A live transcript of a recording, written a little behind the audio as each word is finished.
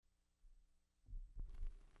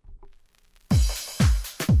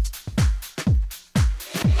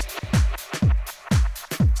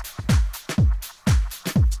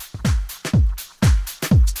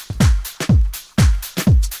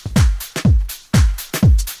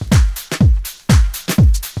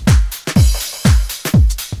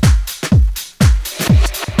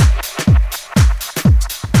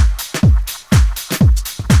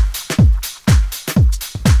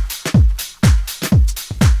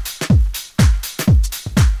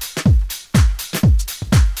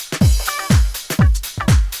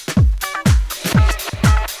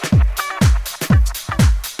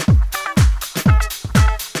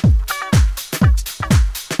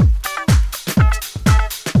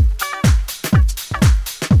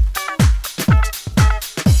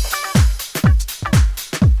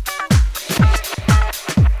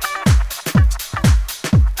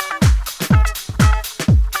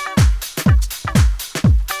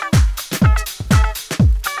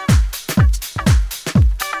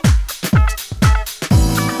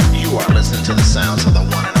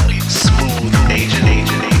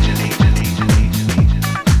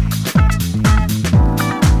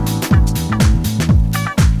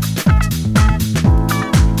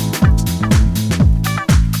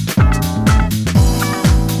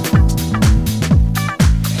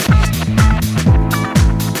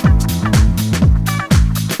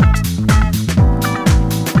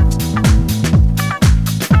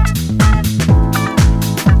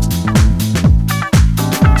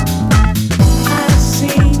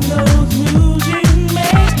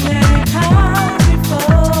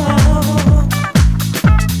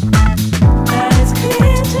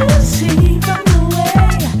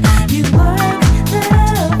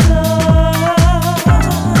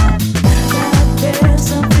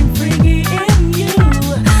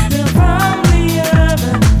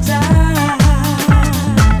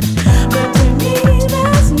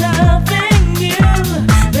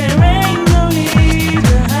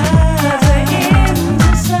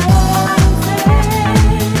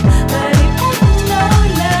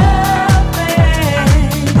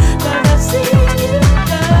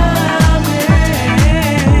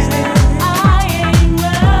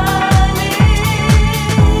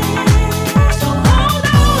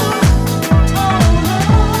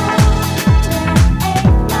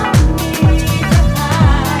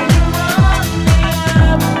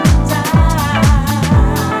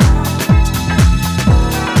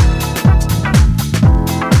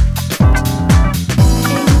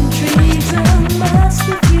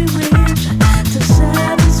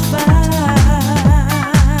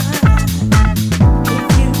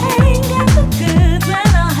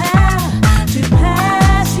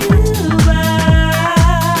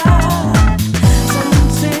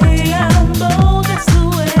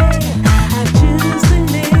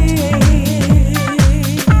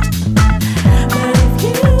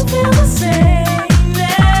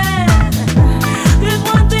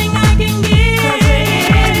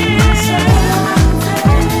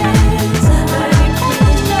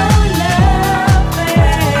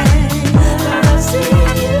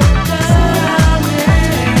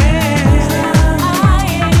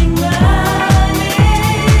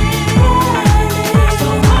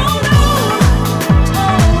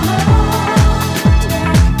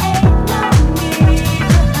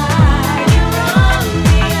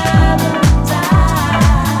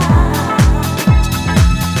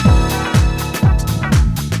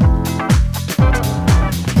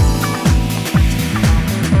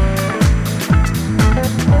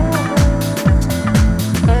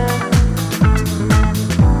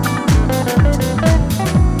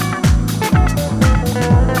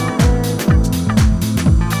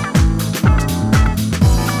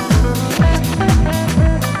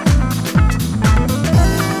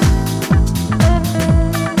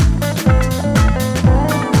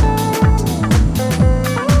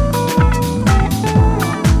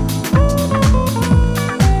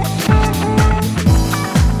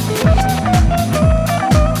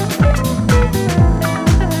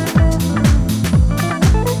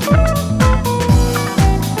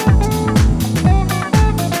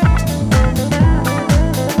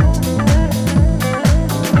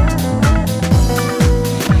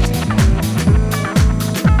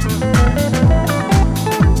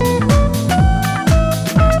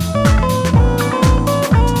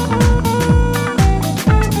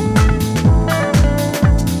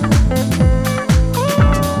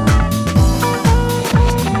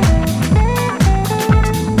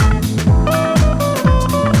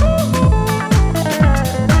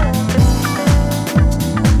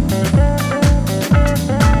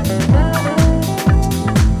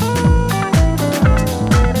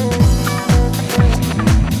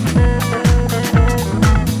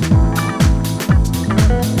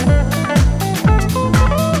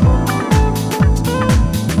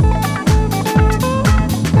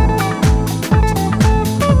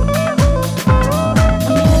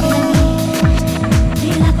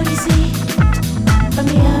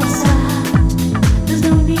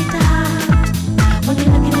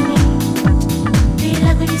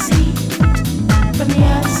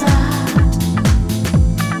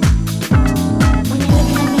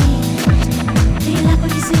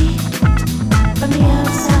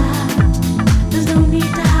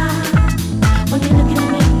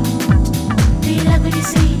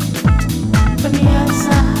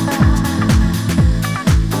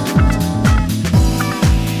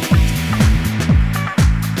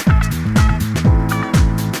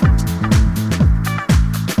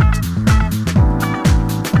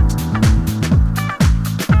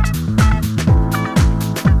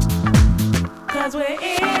'cause we're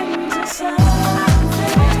into something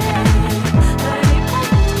that ain't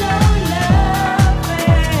no loving,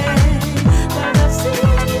 'cause I see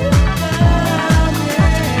you coming.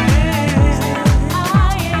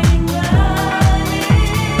 I ain't running,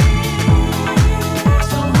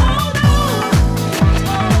 so hold on,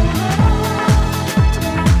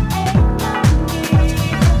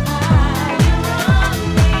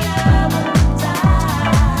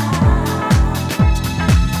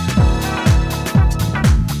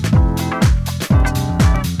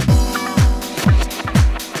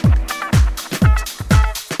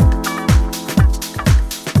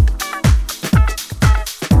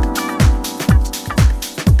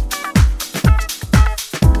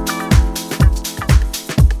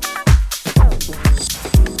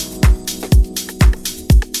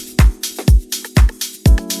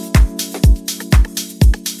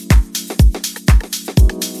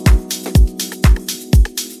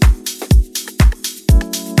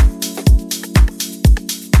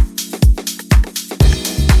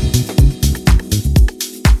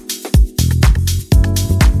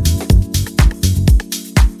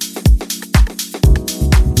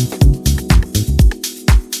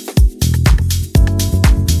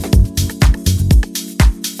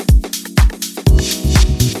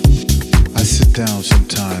 down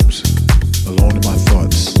sometimes, alone in my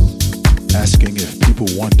thoughts, asking if people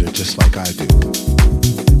wonder just like I do.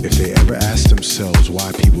 If they ever ask themselves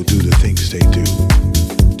why people do the things they do.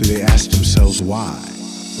 Do they ask themselves why,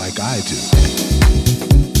 like I do?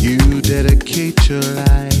 You dedicate your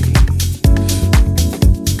life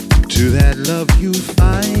to that love you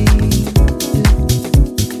find,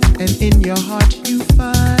 and in your heart you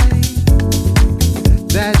find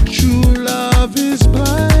that true love is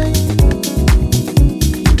blind.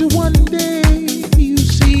 One day you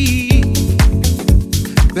see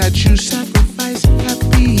that you sacrifice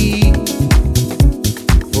happy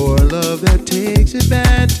for a love that takes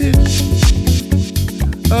advantage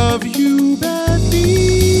of you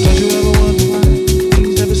badly. Don't you ever wonder why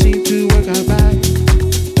things never seem to work out right?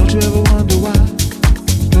 Don't you ever wonder why?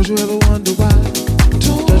 Don't you ever wonder why?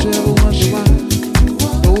 Don't you ever wonder why?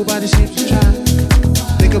 Nobody seems to try.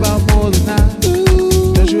 Think about more than I.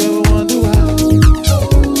 Don't you ever wonder why?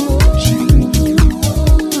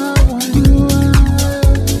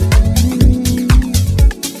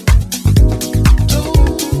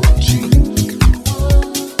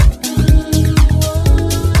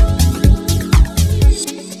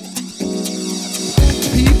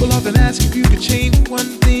 Ask if you could change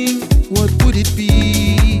one thing, what would it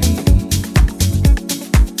be?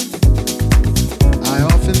 I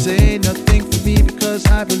often say nothing for me because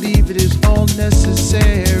I believe it is all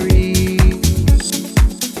necessary.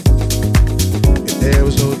 If there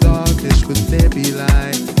was no darkness, would there be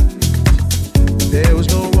light? If there was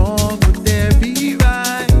no wrong, would there be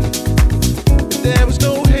right? If there was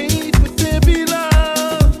no hate, would there be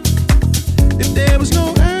love? If there was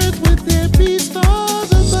no earth, would there be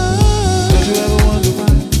stars above? Don't you ever wonder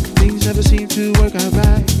why things never seem to work out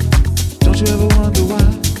right? Don't you ever wonder why?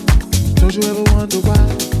 Don't you ever wonder why?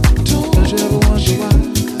 Don't you ever wonder why?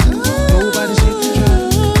 Nobody seems to try.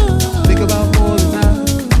 Think about more than I.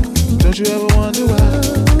 Don't you ever wonder why?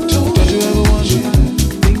 Don't you ever wonder why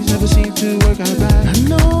things never seem to work out right?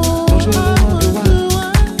 Don't you ever wonder why?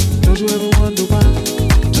 Don't you ever wonder why?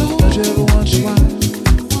 Don't you ever wonder why?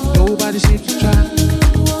 Nobody seems to try.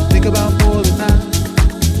 Think about more than I.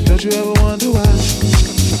 Don't you ever wonder why?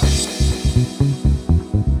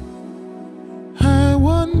 I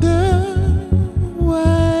wonder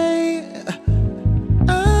why. I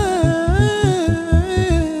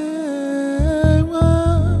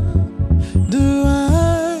wonder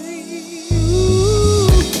why.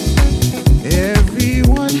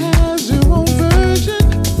 Everyone has their own version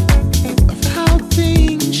of how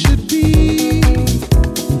things should be,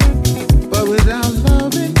 but without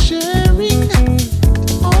love and sharing,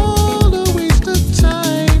 all a waste of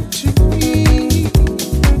time to me.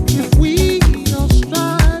 If we don't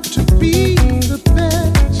strive to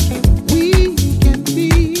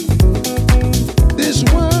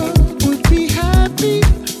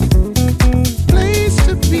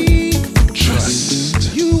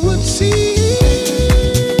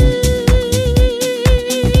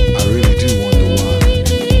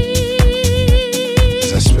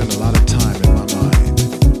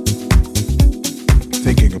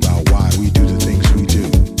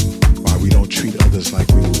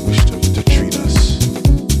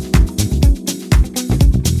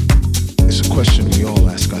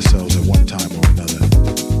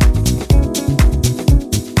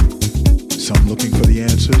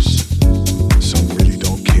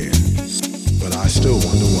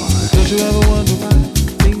Don't you ever wonder why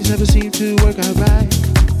things never seem to work out right?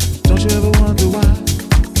 Don't you ever wonder why?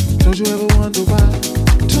 Don't you ever wonder why?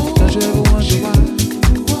 Don't you ever wonder why?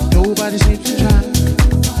 Nobody seems to try.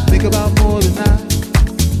 Think about more than I.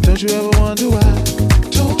 Don't you ever wonder why?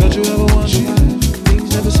 Don't you ever wonder why things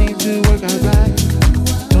never seem to work out right?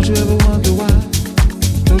 Don't you ever wonder why?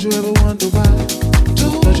 Don't you ever wonder why?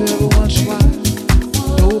 Don't you ever wonder why?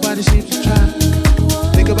 Nobody seems to try.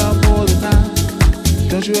 Think about more than I.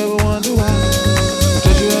 Don't you ever wonder why?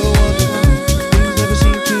 Don't you ever wonder why things never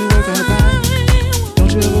seem to work out right?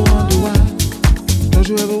 Don't you ever wonder why? Don't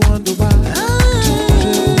you ever wonder why? Don't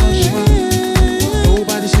you ever wonder why?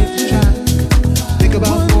 Nobody seems to try. Think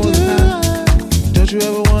about more than I. Don't you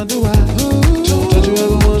ever wonder why? Don't you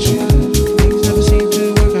ever wonder why things never seem to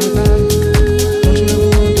work out right? Don't you ever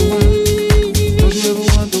wonder why? Don't you ever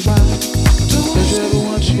wonder why? Don't you ever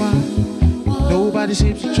wonder why? Nobody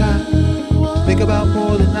seems to try. Think about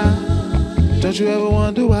more than I. Don't you ever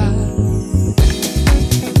wonder why?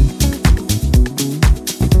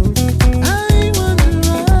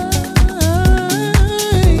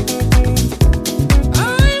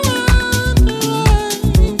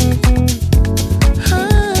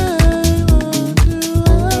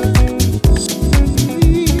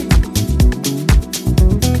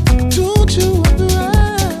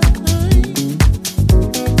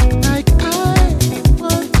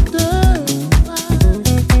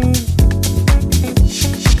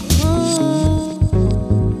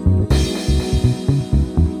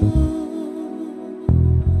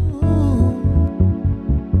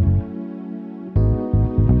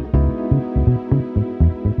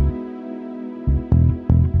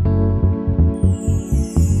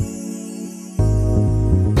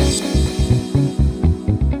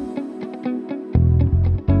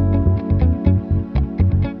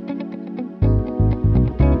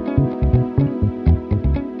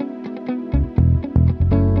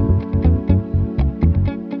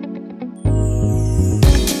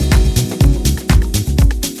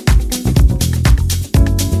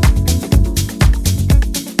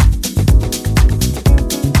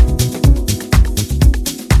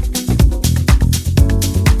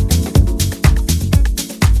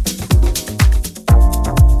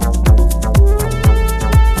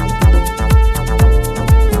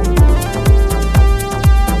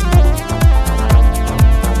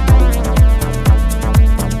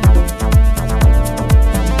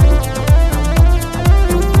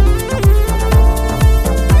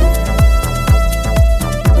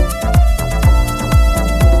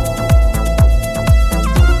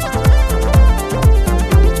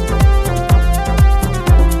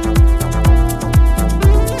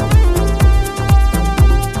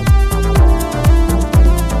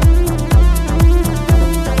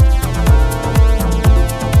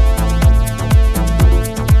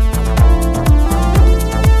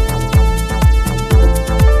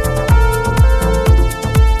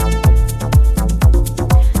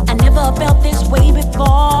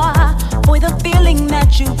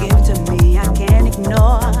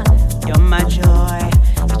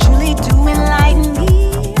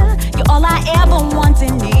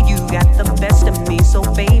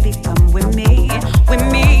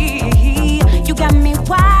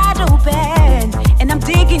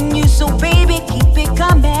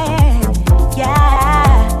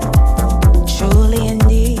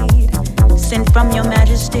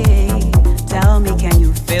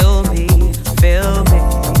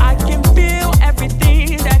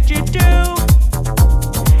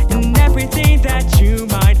 That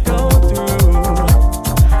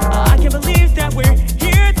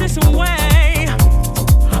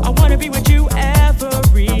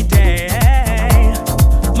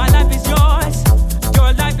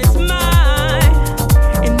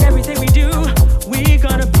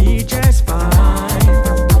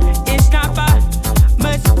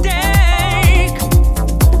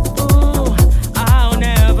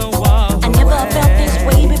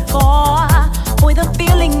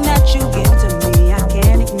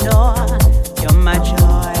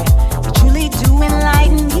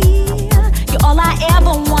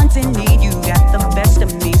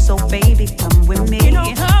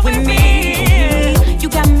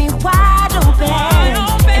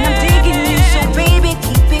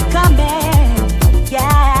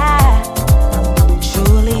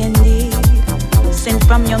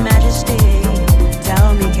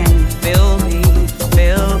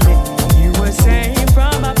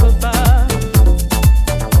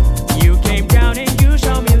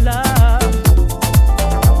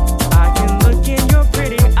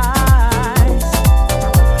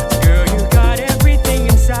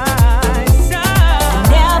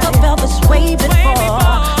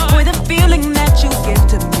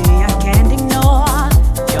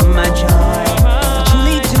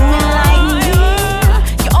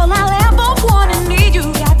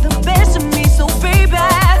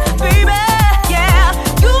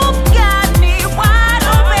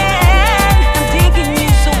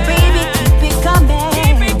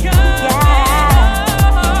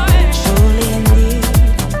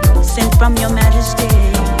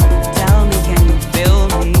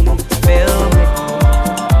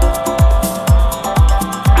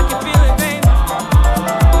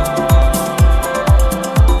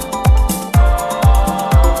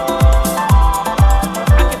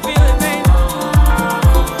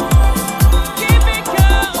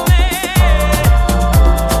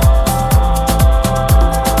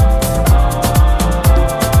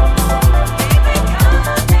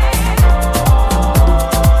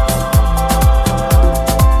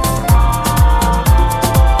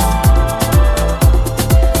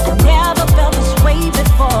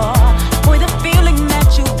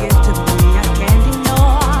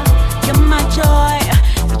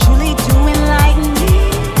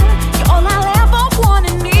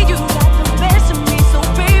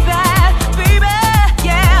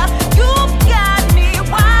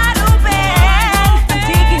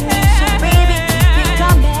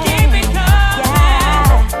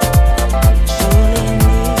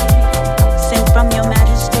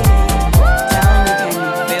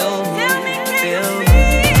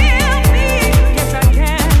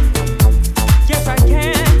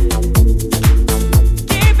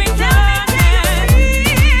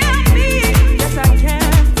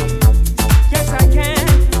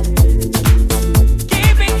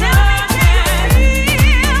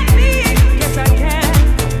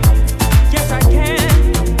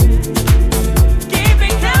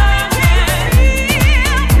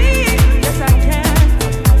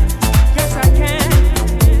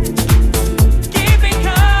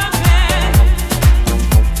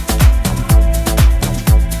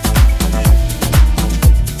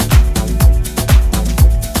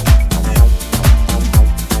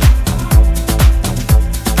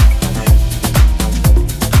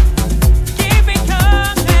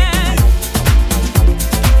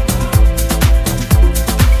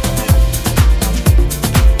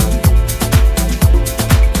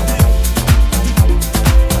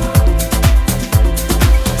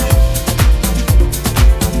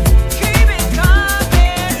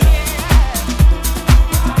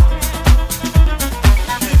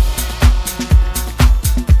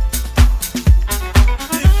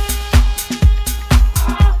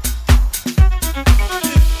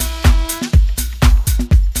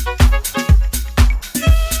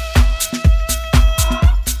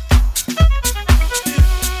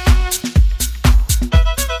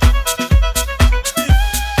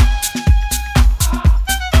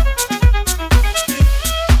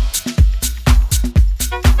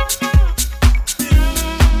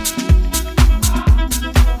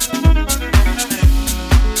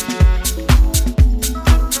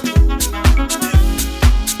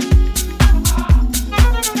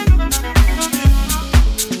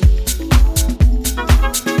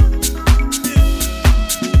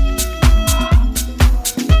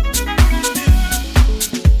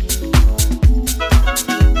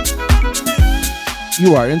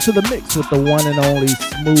You are into the mix with the one and only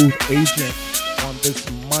Smooth Agent on this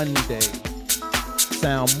Monday.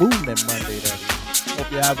 Sound Movement Monday, that is.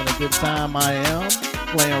 Hope you're having a good time. I am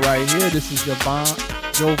playing right here. This is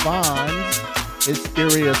Jovonn's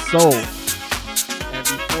Hesperia Soul. And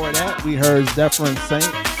before that, we heard Zephrin Saint,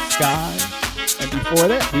 Skyy. And before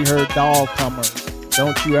that, we heard Doll Comer,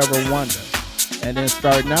 Don't You Ever Wonder. And then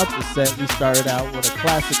starting out the set, we started out with a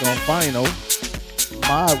classic on vinyl,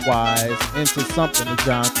 Modjai, Into Something, the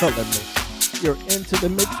John Cutler mix. You're into the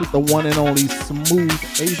mix with the one and only Smooth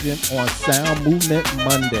Agent on Sound Movement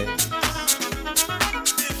Monday.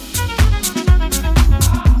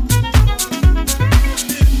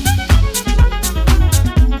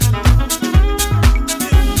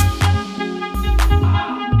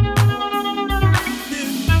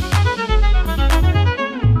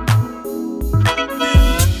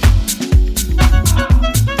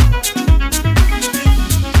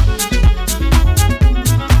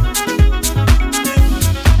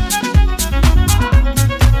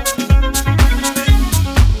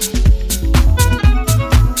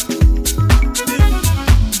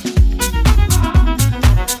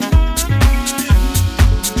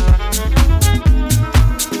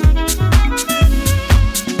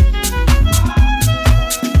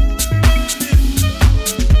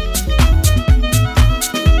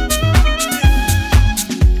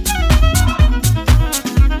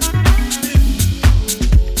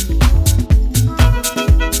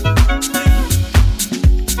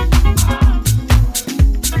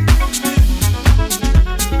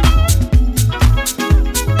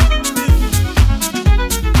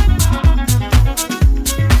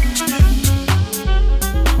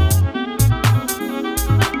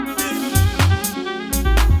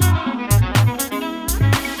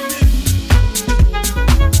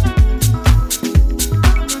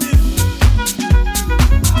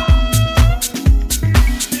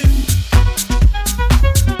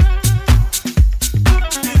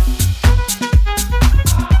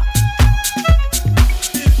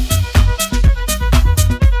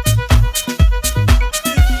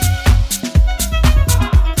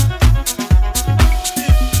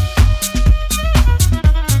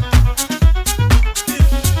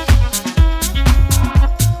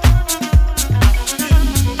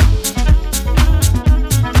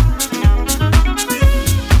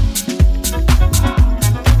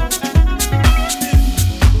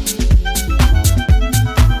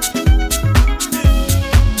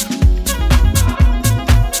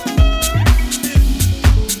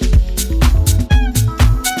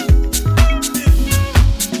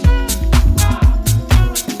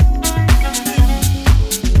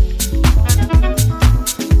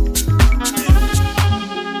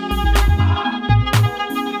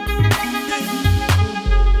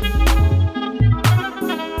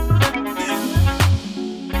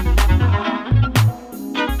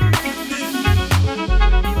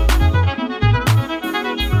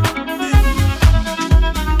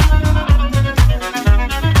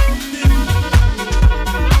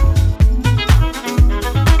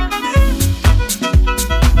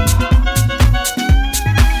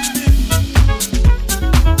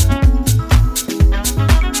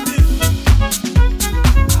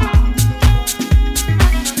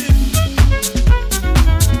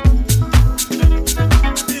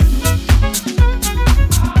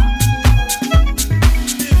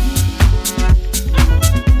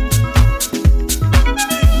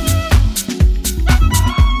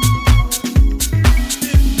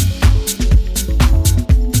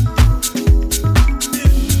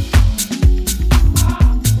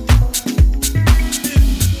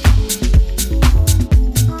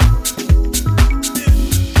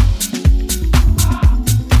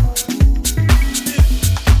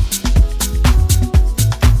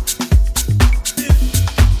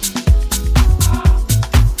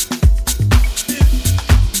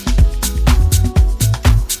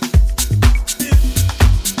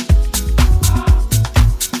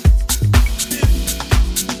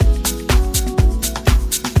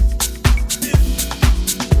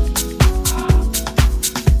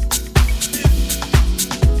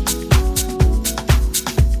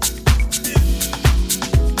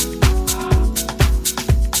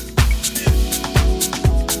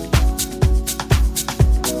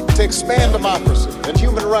 expand democracy and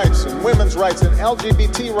human rights and women's rights and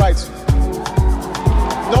LGBT rights.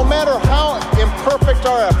 No matter how imperfect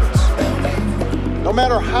our efforts, no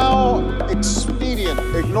matter how expedient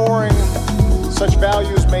ignoring such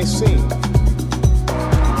values may seem,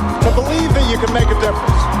 to believe that you can make a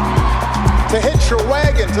difference, to hitch your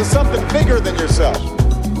wagon to something bigger than yourself.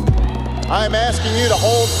 I am asking you to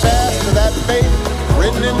hold fast to that faith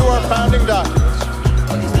written into our founding documents.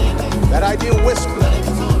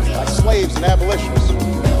 slaves and abolitionists,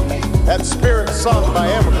 that spirit sung by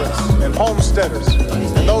immigrants and homesteaders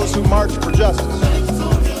and those who marched for justice,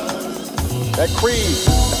 that creed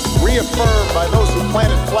reaffirmed by those who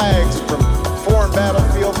planted flags from foreign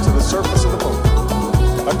battlefields to the surface of the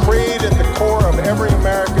moon, a creed at the core of every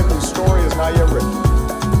American whose story is not yet written.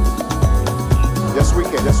 Yes, we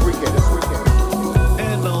can. Yes, we can. Yes, we can.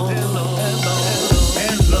 Hello, hello, hello,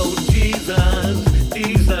 hello, Jesus,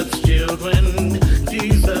 Jesus children,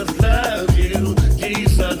 Jesus loves you,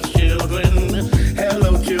 Jesus children,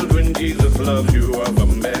 hello children, Jesus loves you of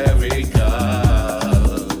America.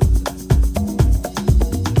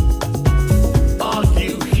 Are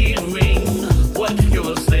you hearing what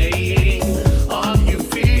you're saying? Are you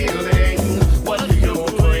feeling what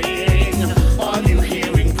you're praying? Are you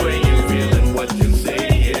hearing, praying, feeling what you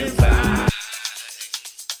say inside?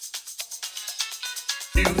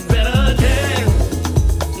 You better dance.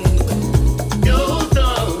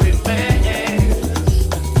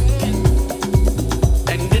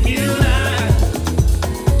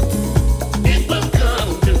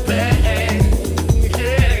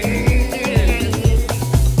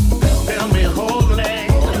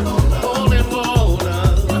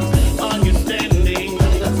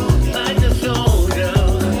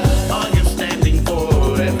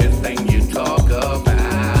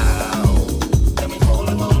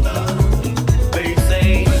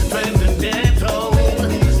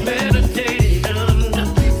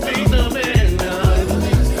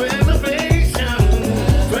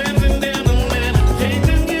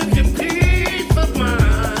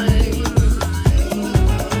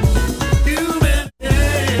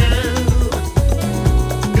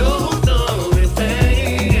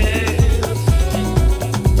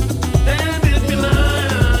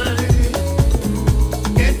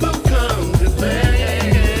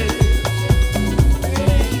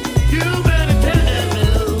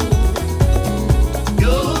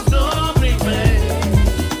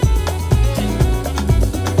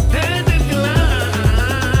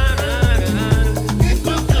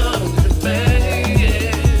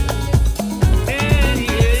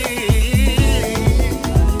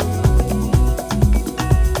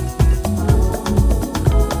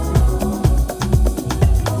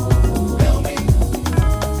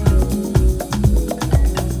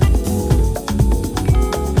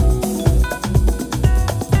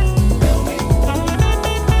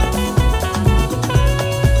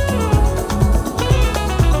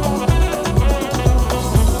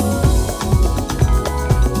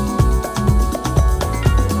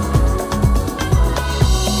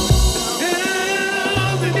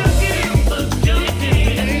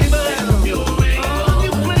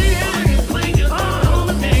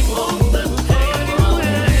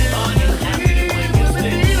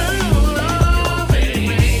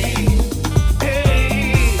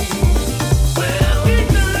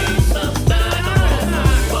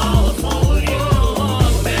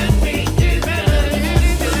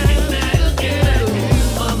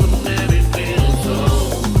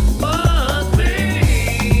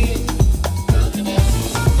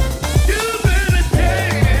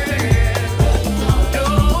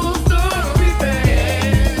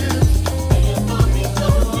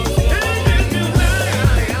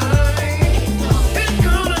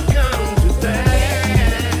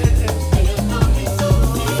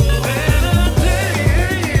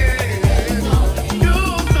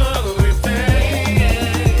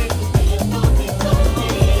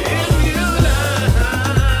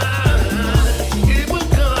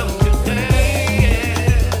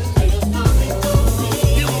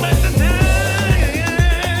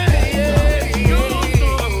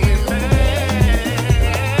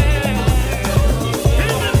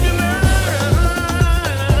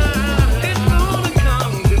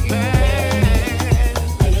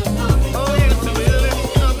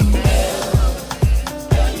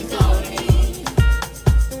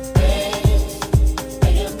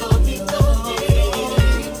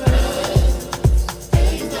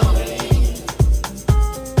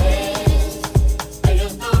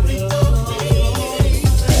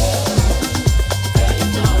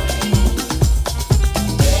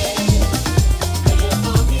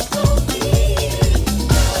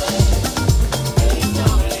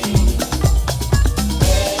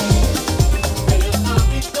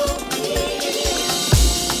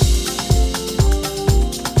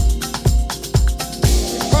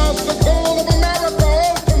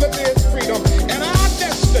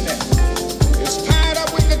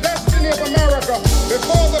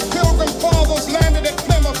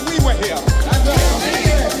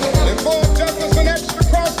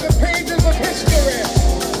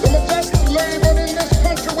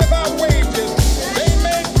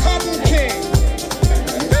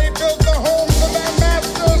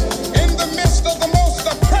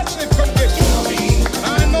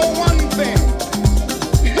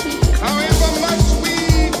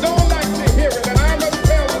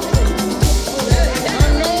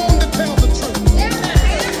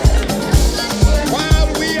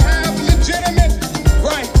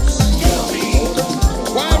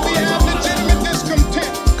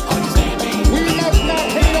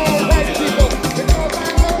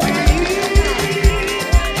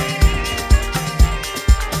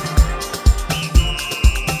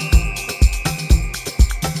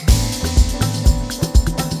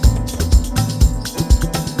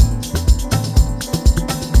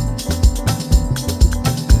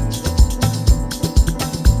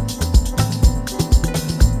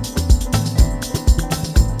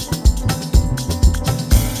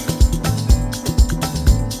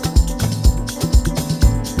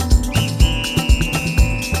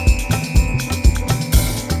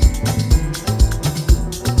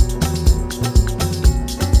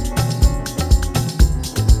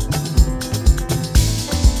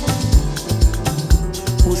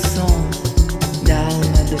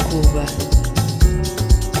 água.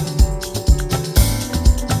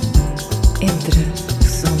 Entra o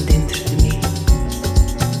som dentro de mim.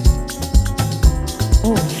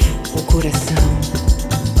 Ouve o coração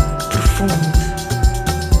profundo.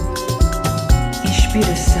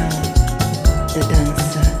 Inspiração da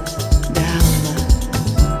dança, da alma.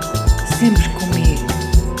 Sempre comigo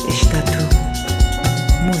está tu.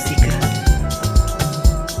 Música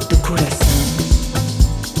do coração.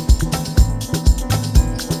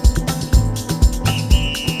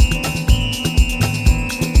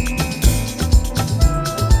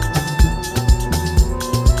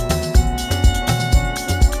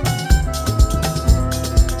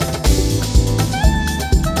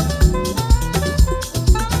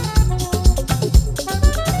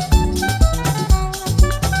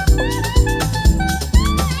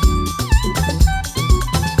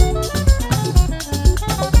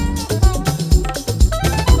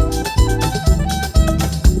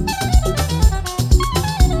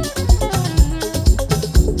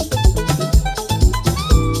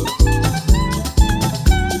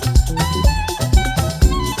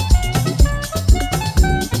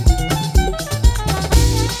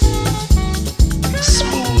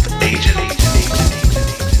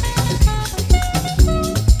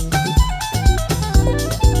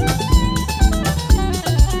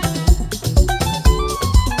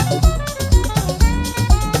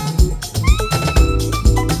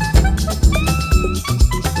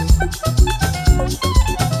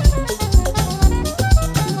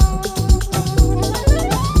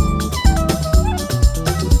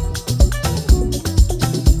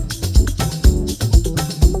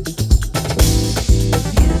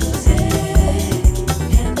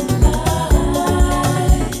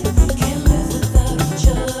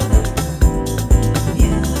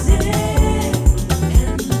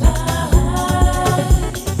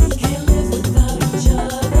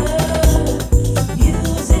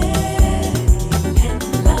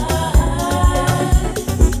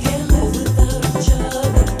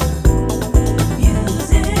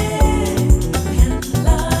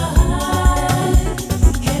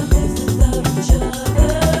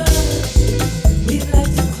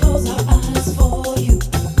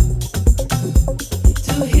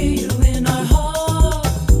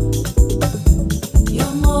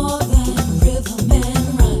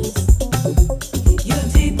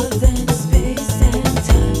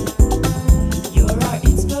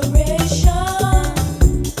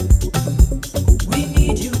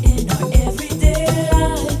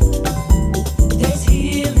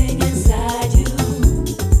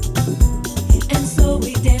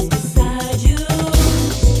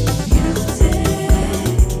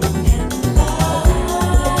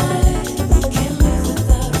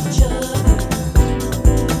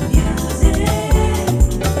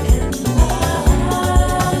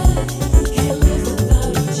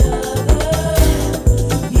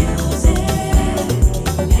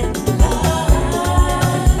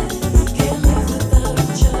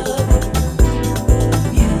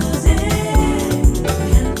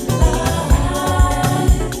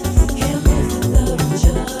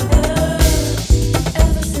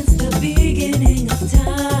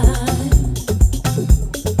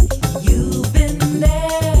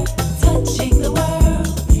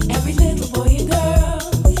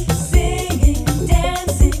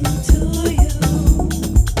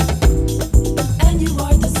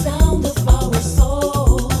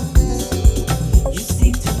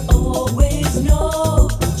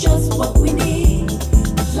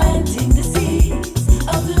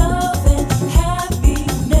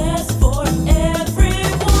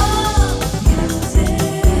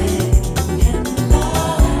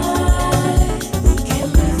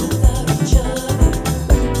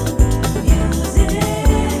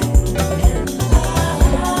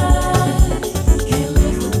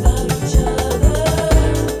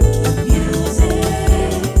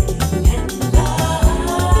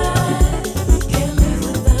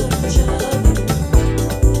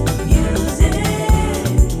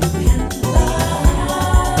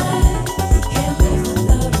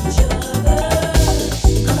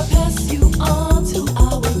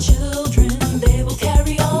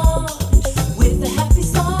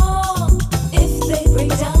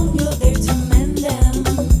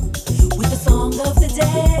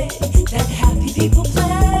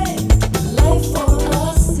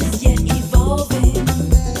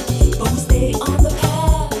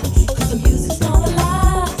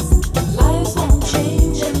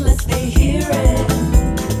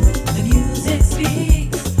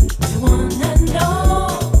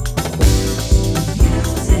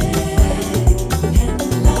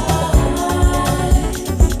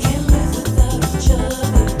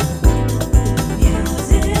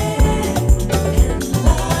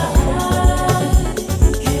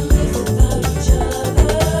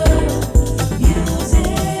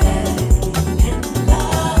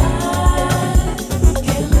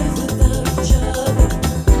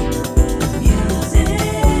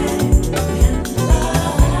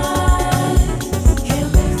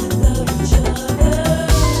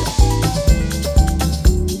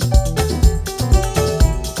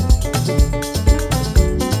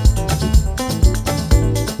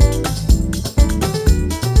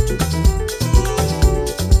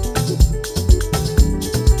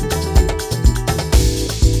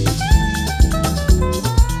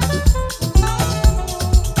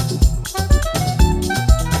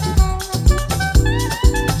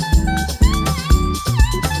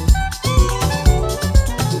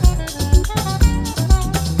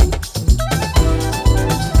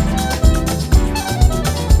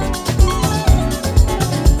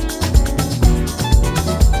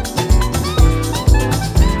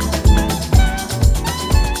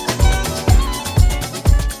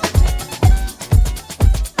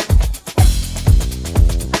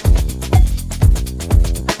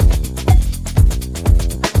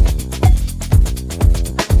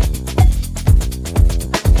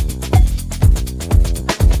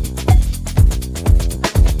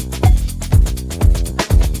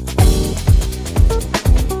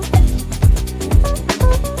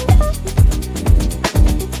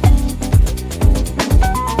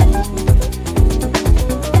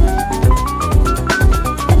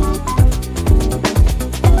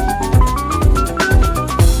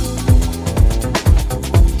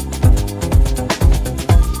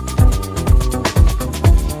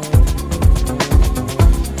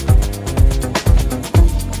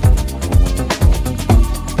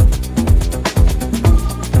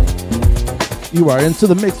 You are into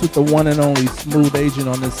the mix with the one and only Smooth Agent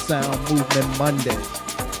on this Sound Movement Monday.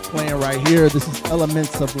 Playing right here, this is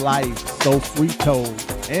Elements of Life, Soulfrito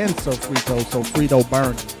and Soulfrito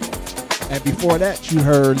Burning. And before that, you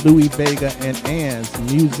heard Louie, Vega, and Ann's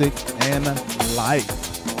Music and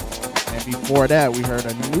Life. And before that, we heard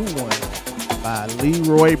a new one by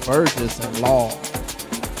Lerory, Burgess, and Logg.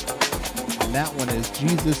 And that one is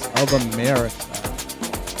Jesus of America.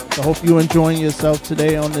 So hope you're enjoying yourself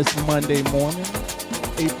today on this Monday morning,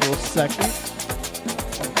 April 2nd.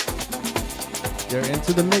 You're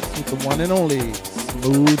into the mix with the one and only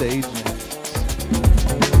Smooth Agent.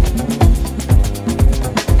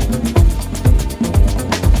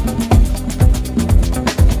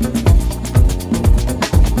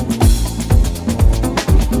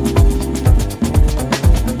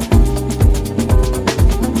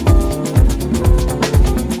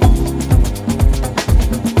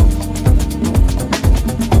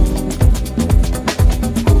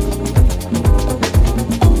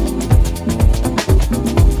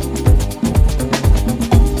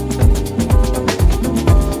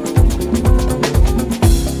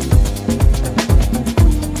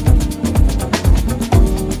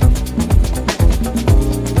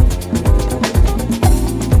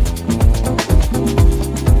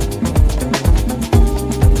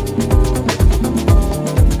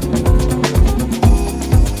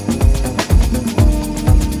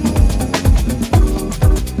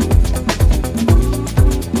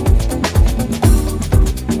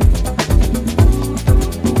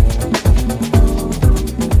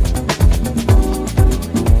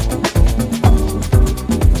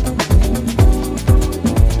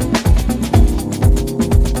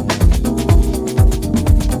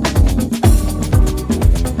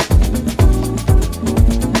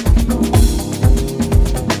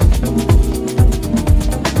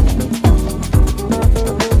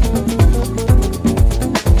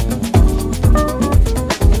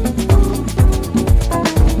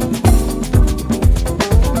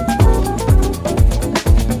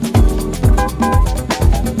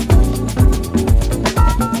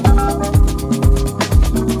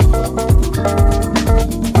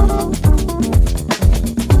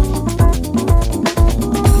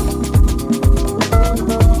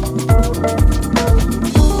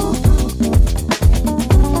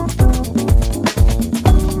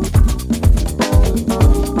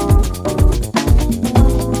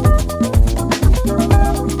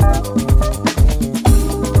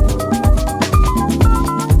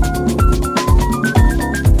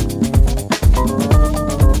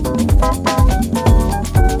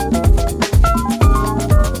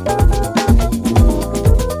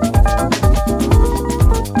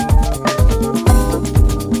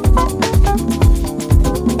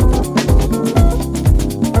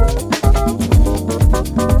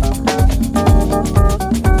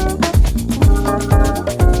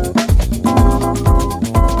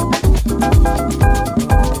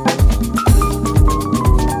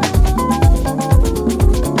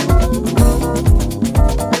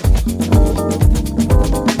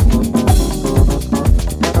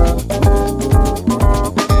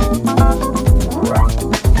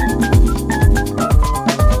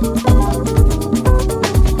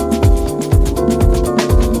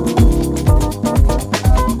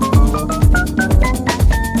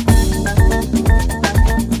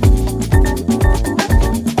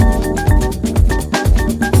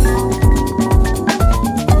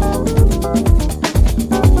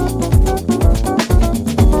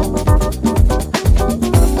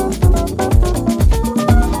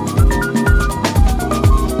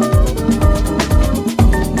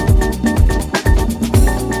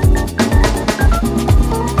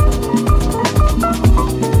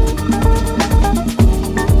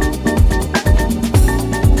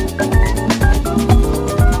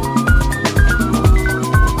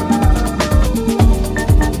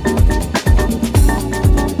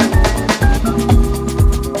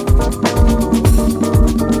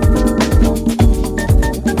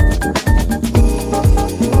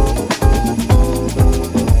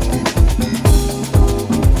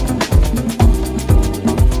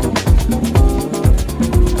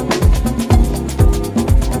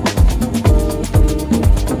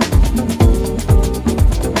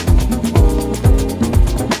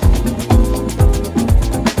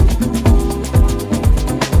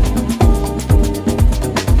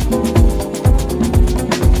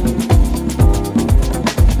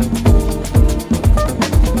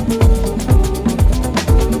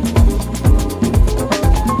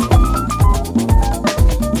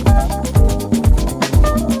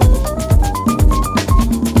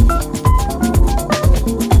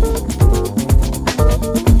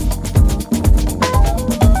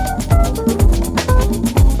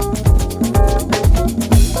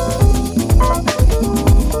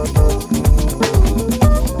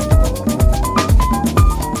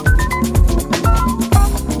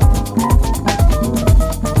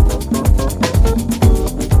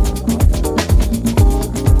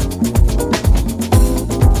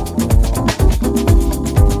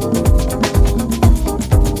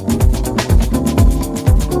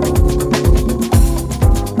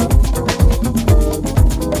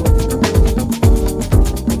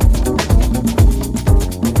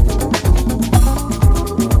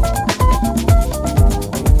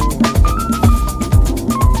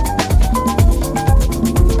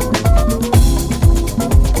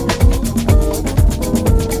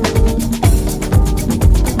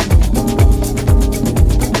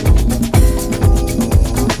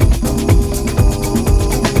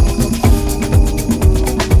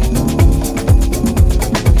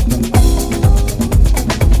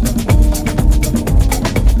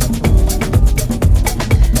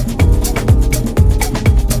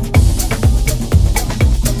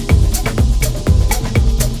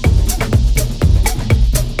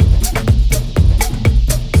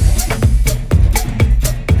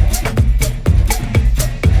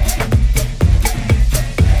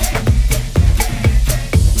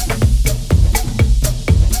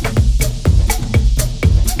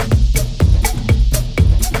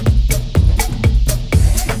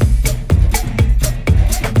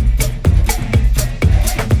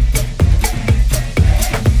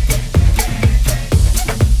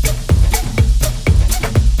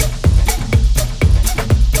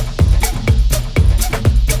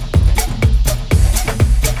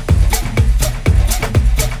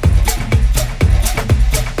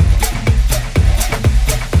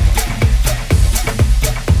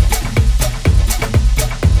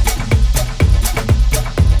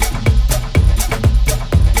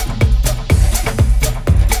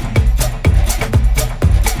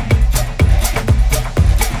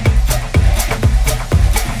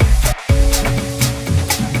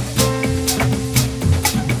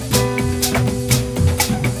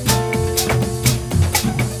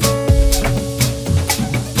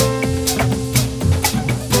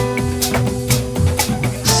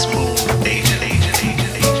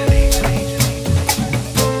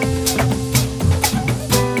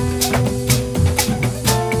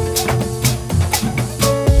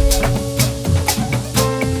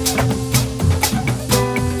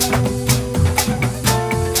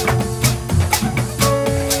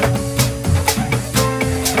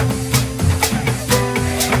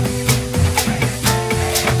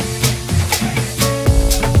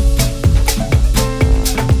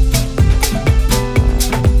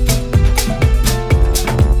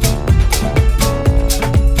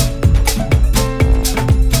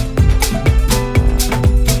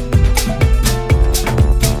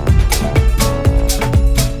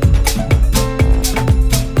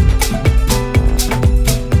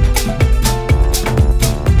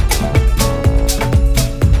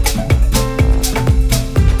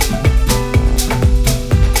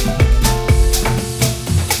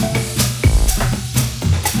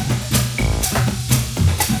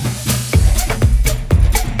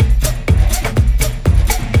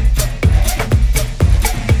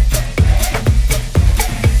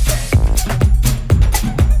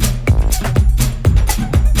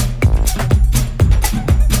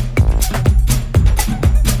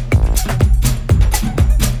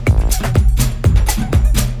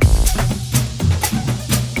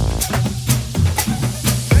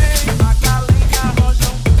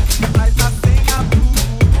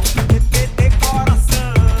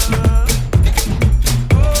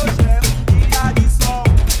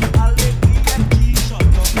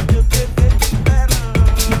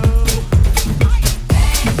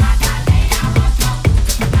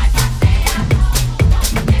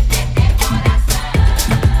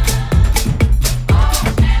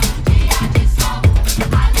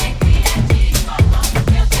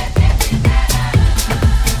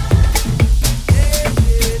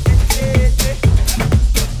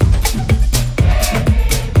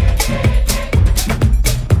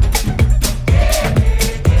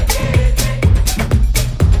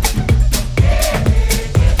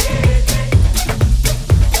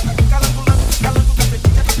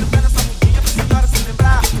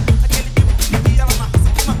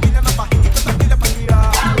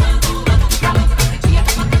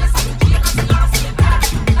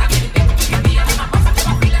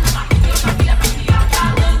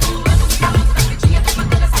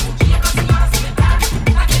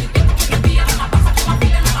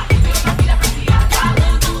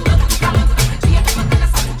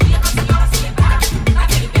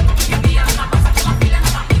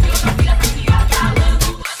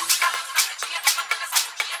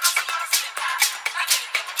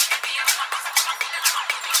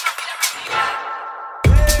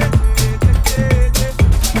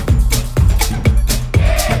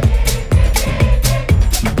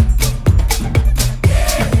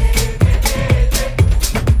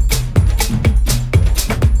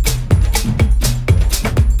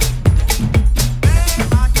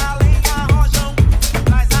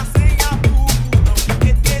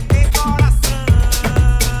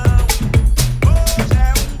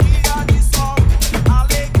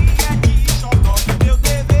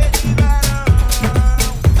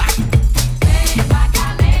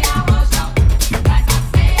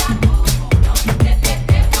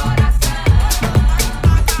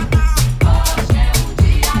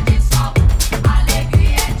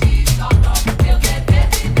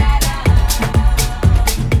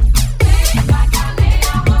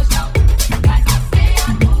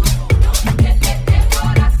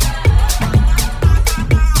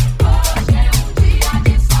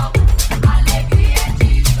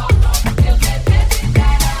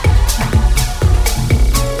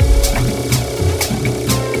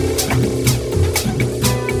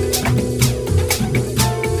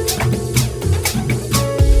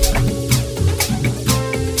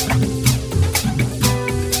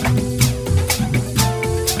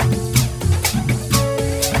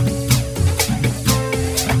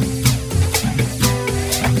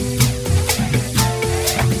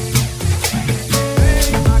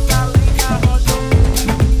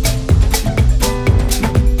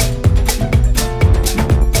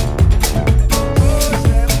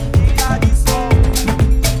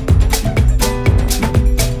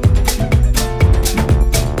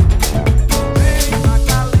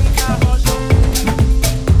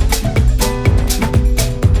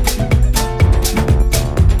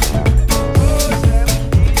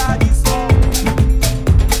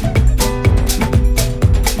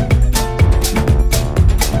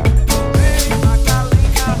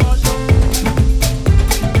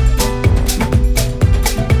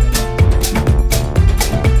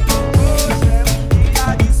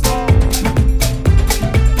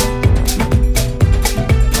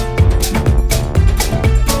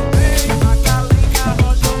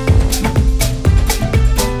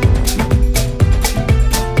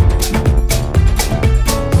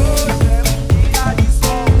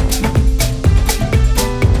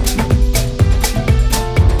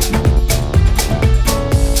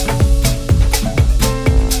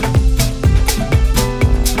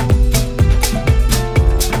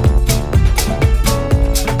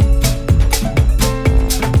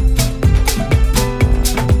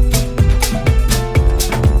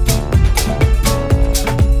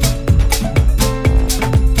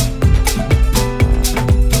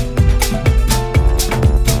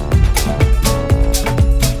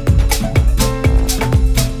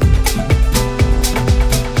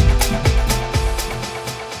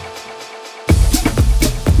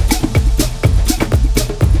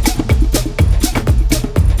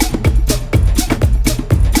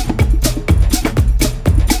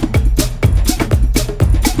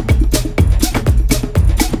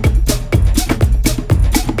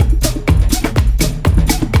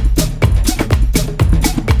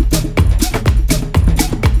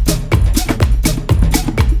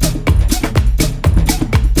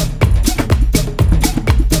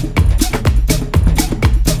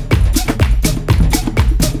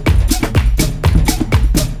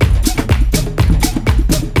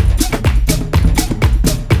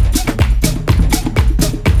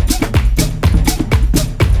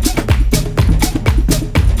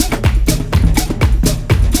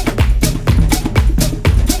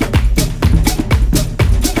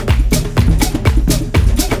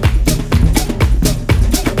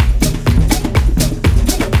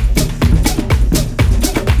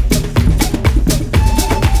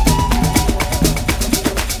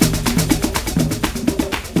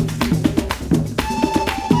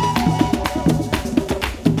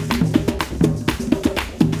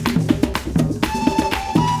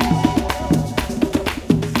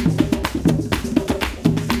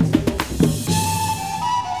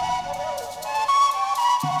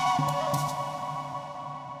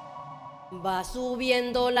 Va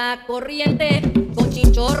subiendo la corriente con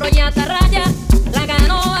chinchorro y atarraya, la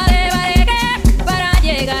canoa de Barrack para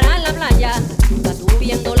llegar a la playa. Va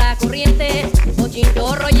subiendo la corriente con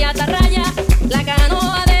chinchorro y atarraya, la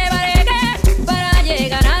canoa de Barrack para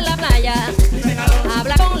llegar a la playa.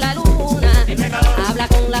 Habla con la luna, habla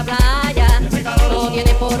con la playa, no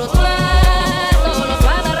tiene por otro lado, solo su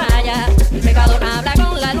atarraya. El pecador habla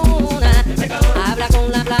con la luna, habla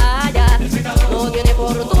con la playa, no tiene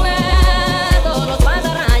por otro lado.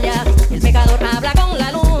 Habla con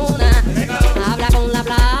la luna, habla con la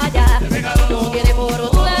playa, no tiene por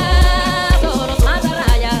otro lado los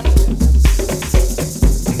matarrayas.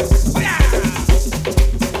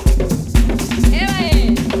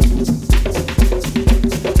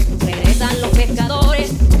 Regresan los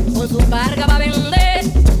pescadores con su carga para vender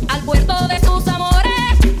al puerto de sus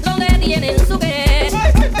amores, donde tienen su querer.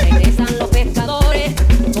 Regresan los pescadores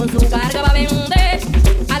con su carga para vender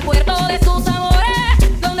al puerto de sus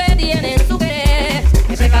amores, donde tienen su querer.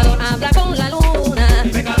 El pecador habla con la luna,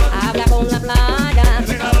 habla con la playa,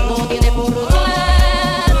 no tiene por otro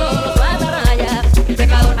lado los matarrayas. El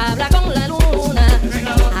pecador habla con la luna,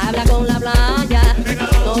 habla con la playa,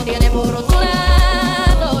 no tiene por otro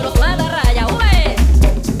lado los matarrayas.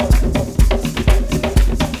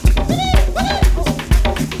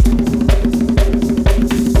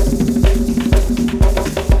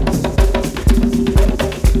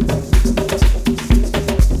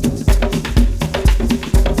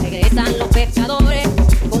 Regresan los pescadores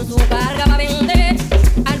con su carga para vender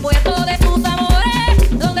al puerto de sus amores,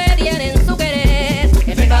 donde tienen su querer.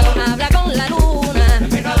 El pecador habla con la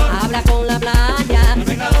luna, habla con la playa,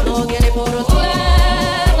 no tiene por otro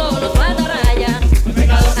lado los matarrayas.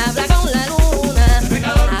 El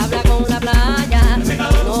pecador habla con la luna,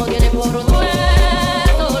 habla con la playa, no tiene por otro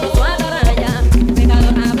lado los matarrayas. El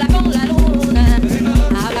pecador habla con la luna,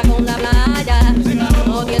 habla con la playa,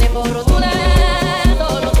 no tiene por otro lado.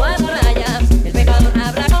 El pecador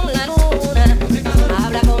habla con la luna,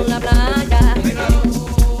 habla con la playa.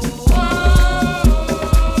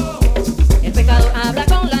 El pecador habla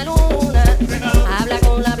con la luna, habla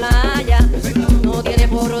con la playa, no tiene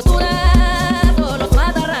por otro lado los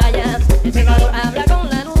matarrayas. El pecador habla con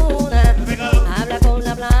la luna, habla con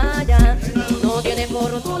la playa, no tiene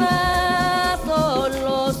por otro lado los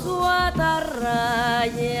matarrayas.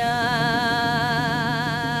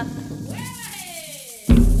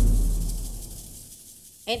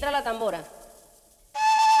 Entra la tambora.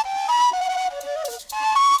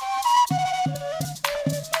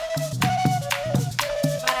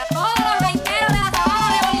 Para todos los gaiteros de la sabana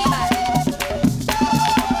de Bolívar.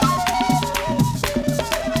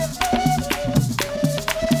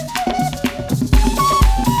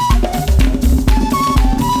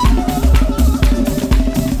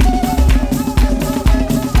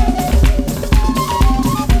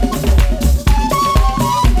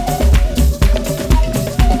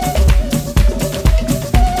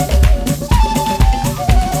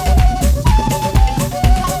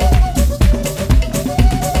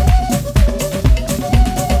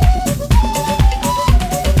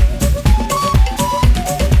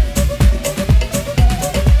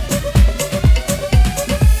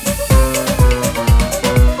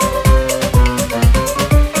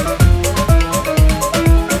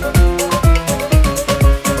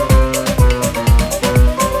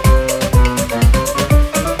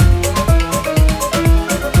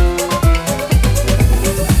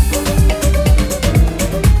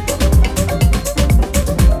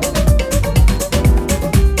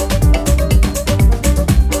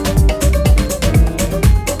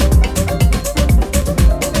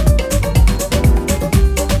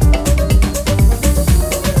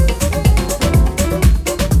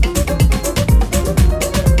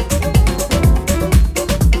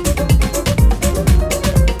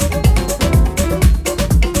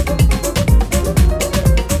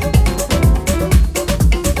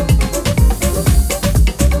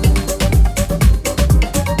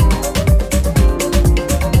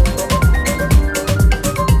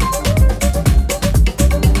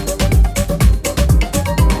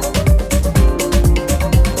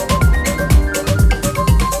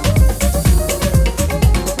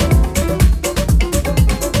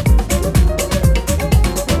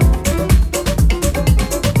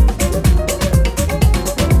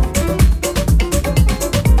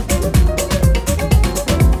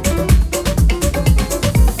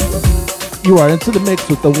 You are into the mix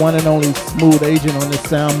with the one and only Smooth Agent on this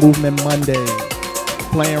Sound Movement Monday.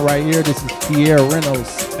 Playing right here, this is Pierre Reynolds,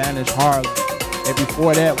 Spanish Harlem. And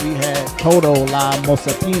before that, we had Toto, La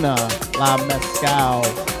Momposina, La Mezcal,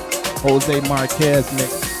 Jose Marques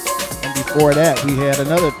mix. And And before that, we had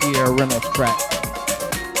another Pierre Reynolds track,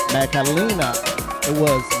 Maghalehna. It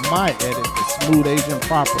was my edit, the Smooth Asian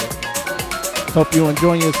Proper. Hope you're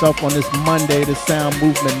enjoying yourself on this Monday, the Sound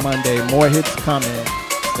Movement Monday. More hits coming.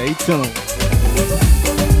 Stay tuned.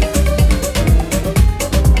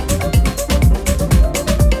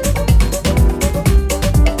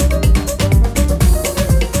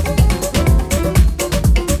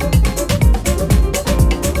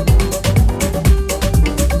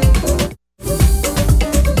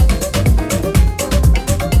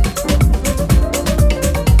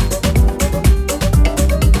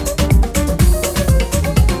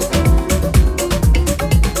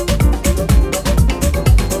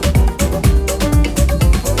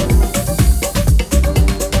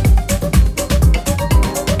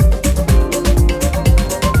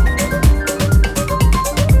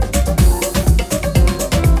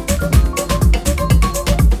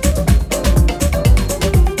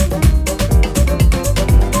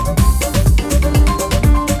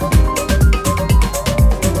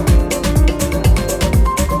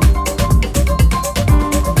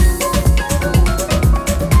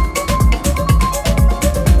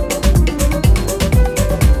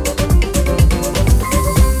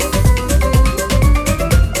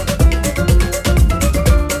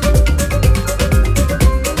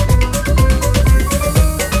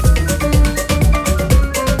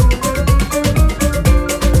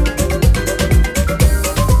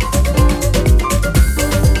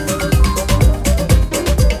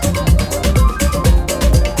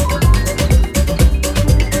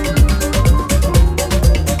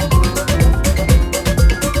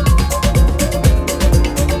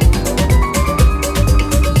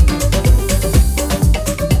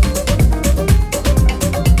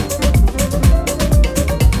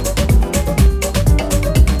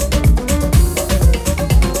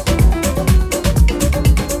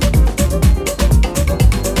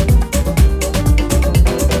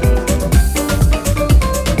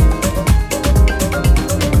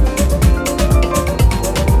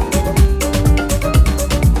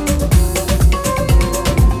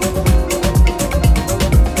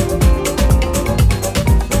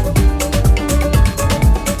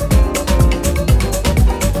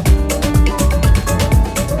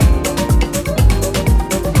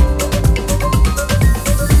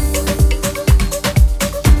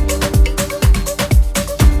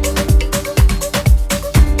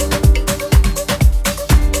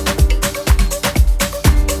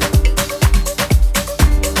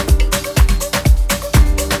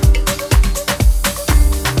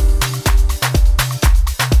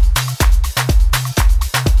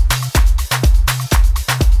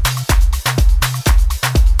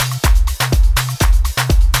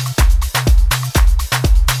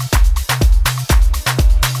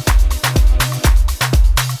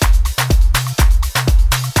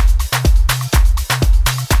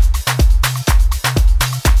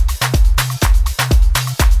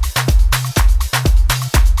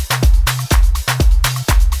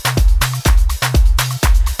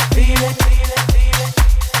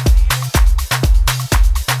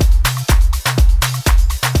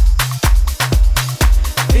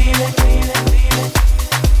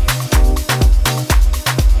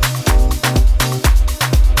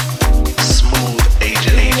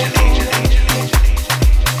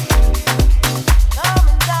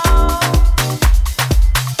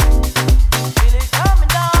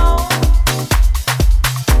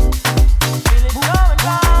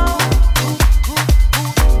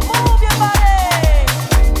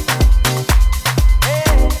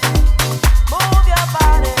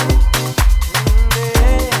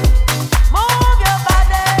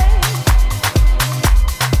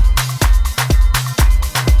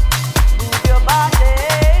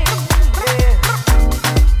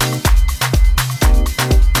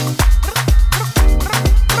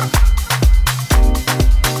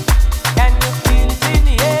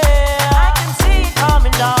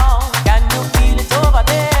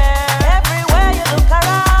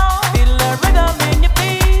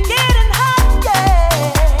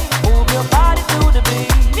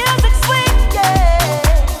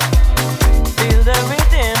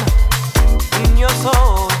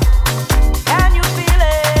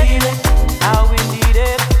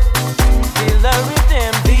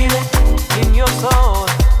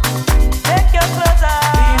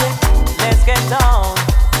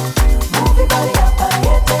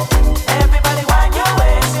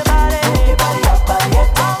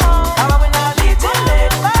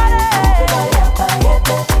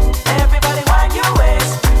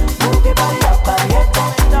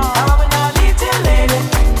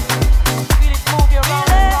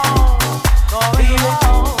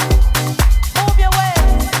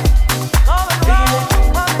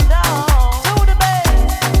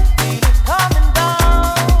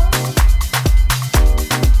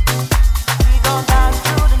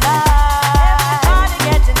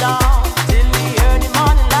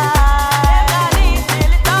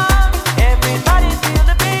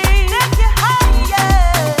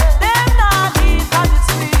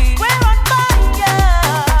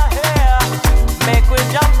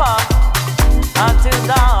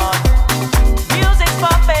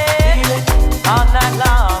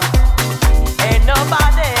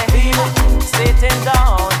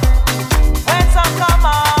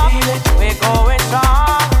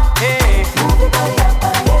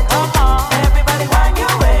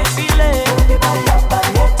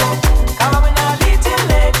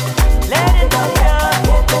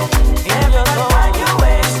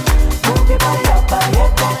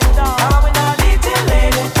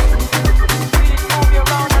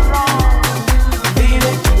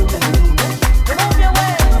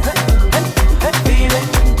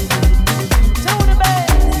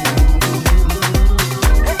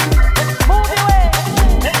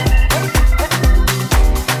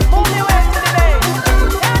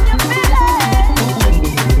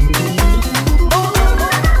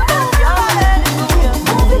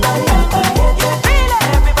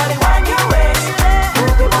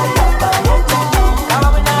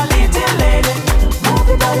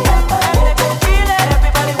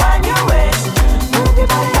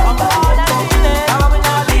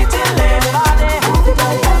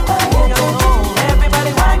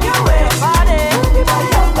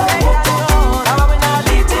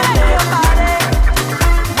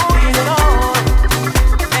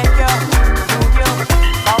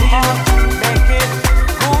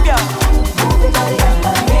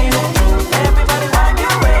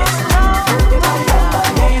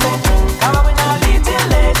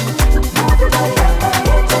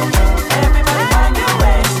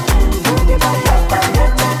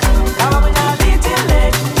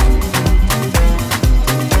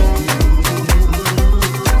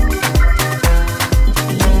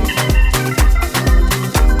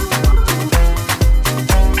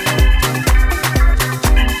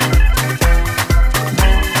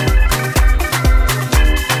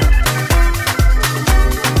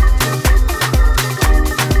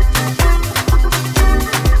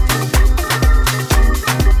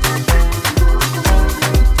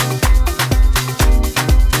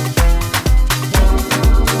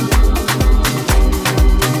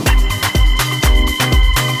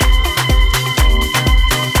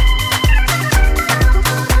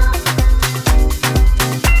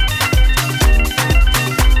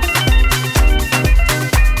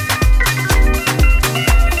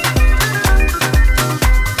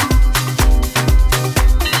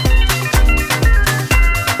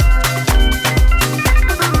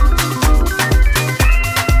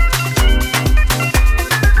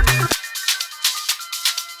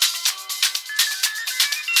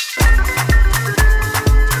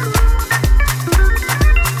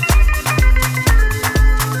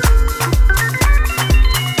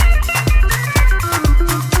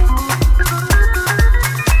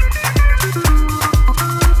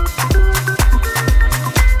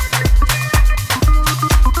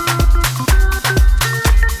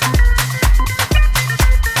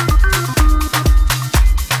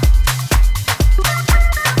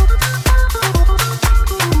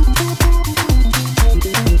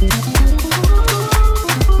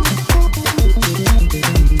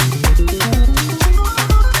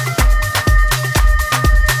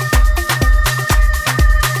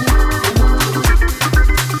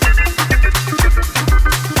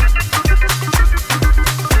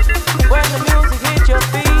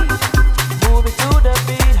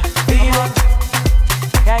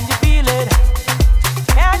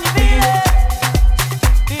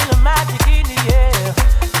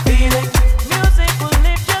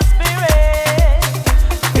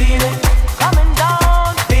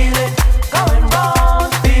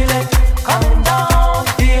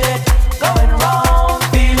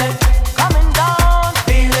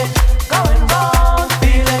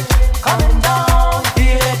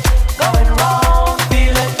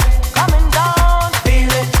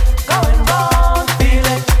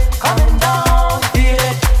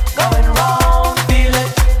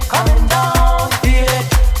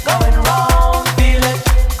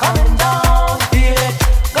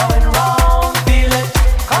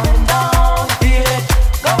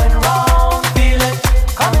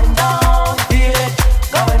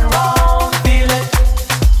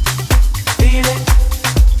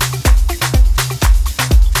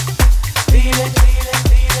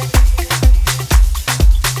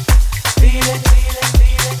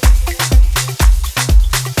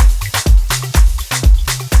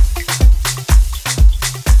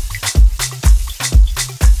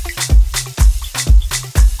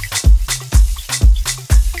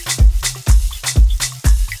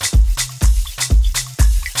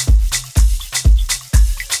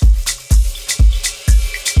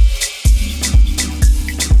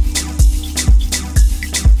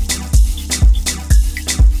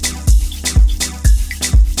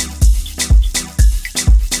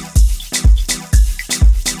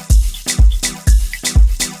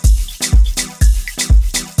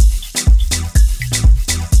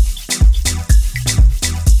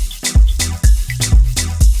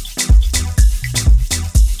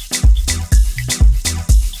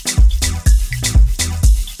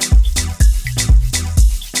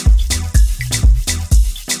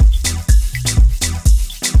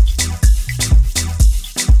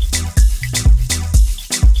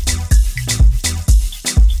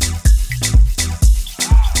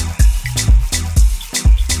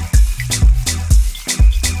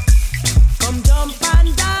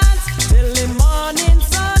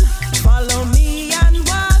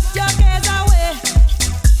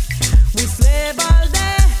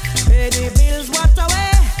 say the bills what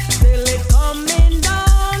away till it coming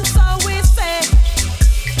down. So we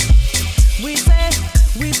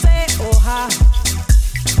say, oh ha.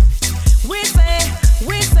 We say,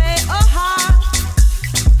 oh ha.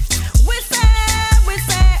 We say, oh ha. We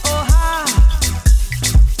say, oh ha.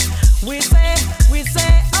 We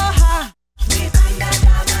say, oh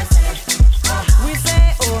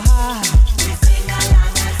ha.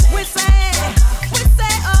 We say,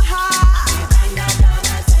 oh ha.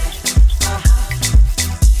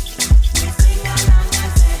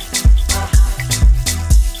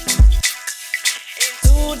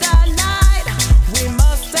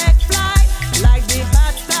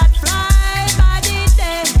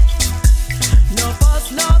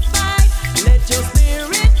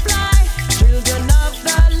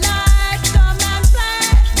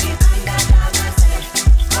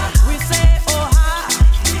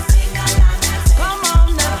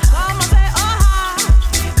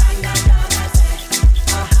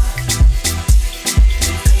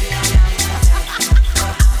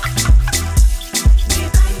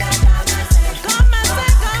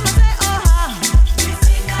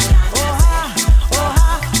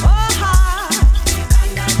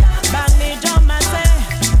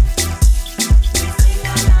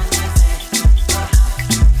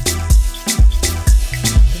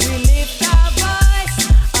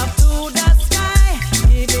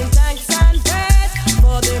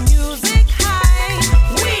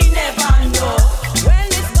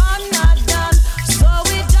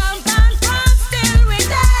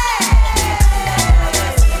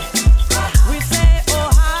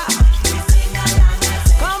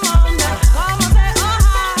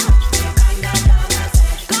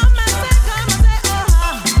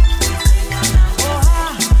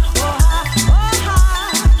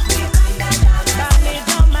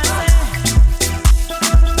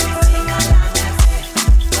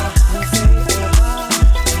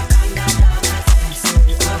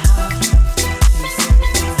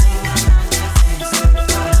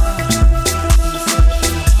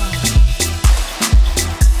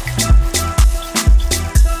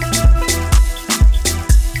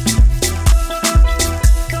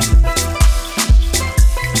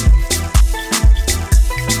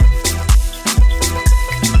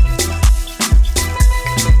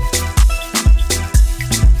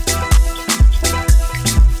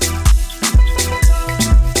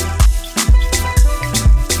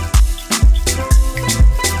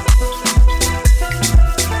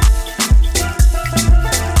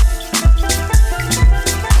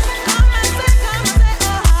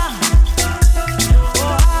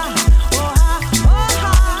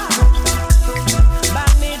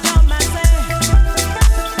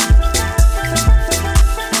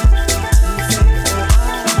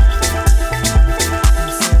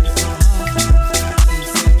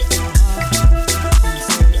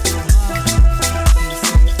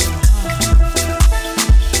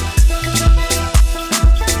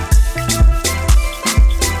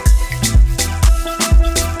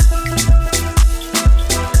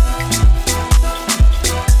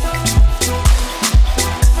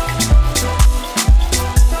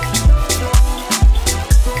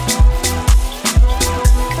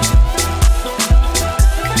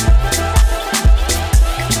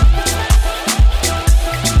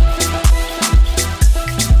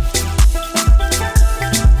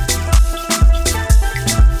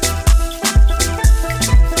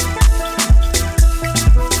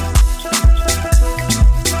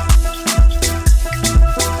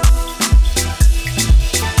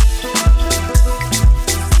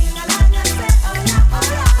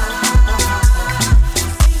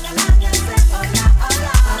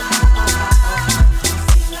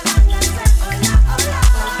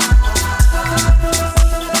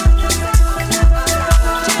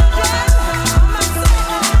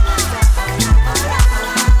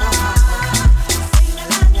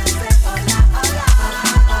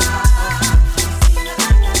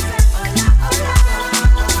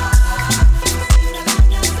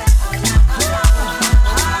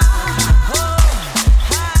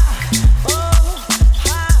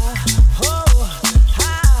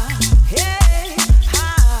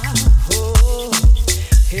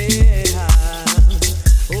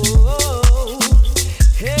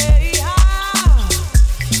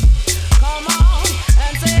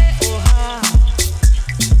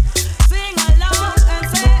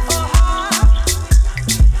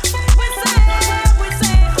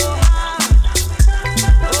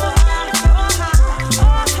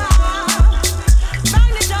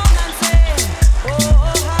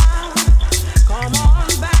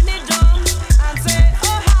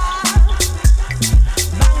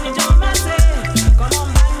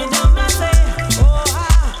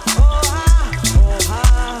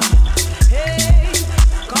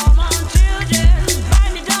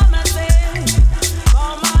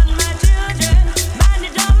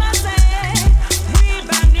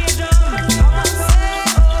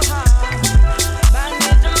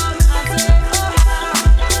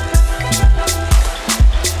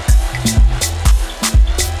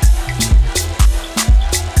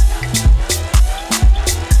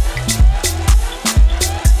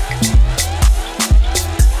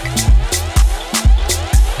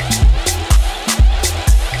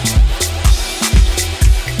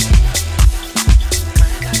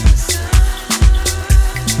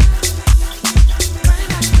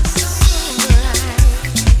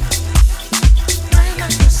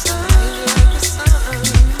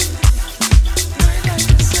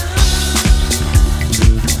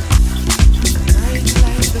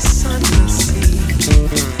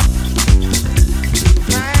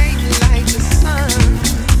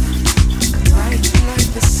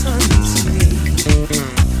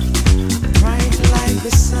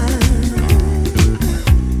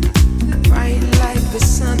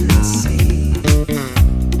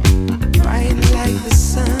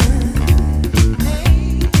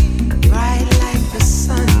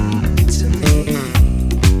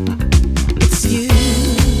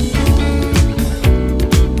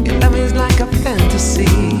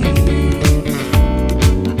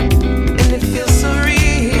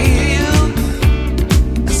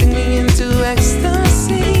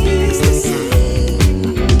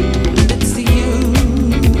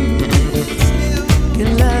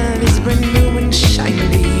 is brand new and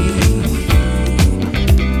shiny,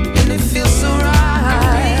 and it feels so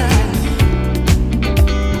right,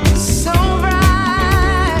 so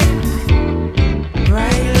bright,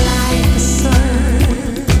 bright like the sun,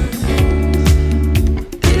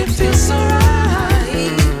 and it feels so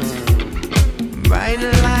right, bright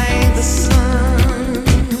like the sun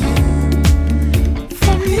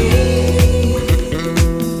for me.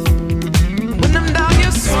 When I'm down,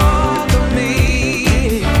 you swallow me,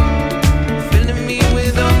 filling me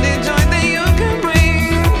with all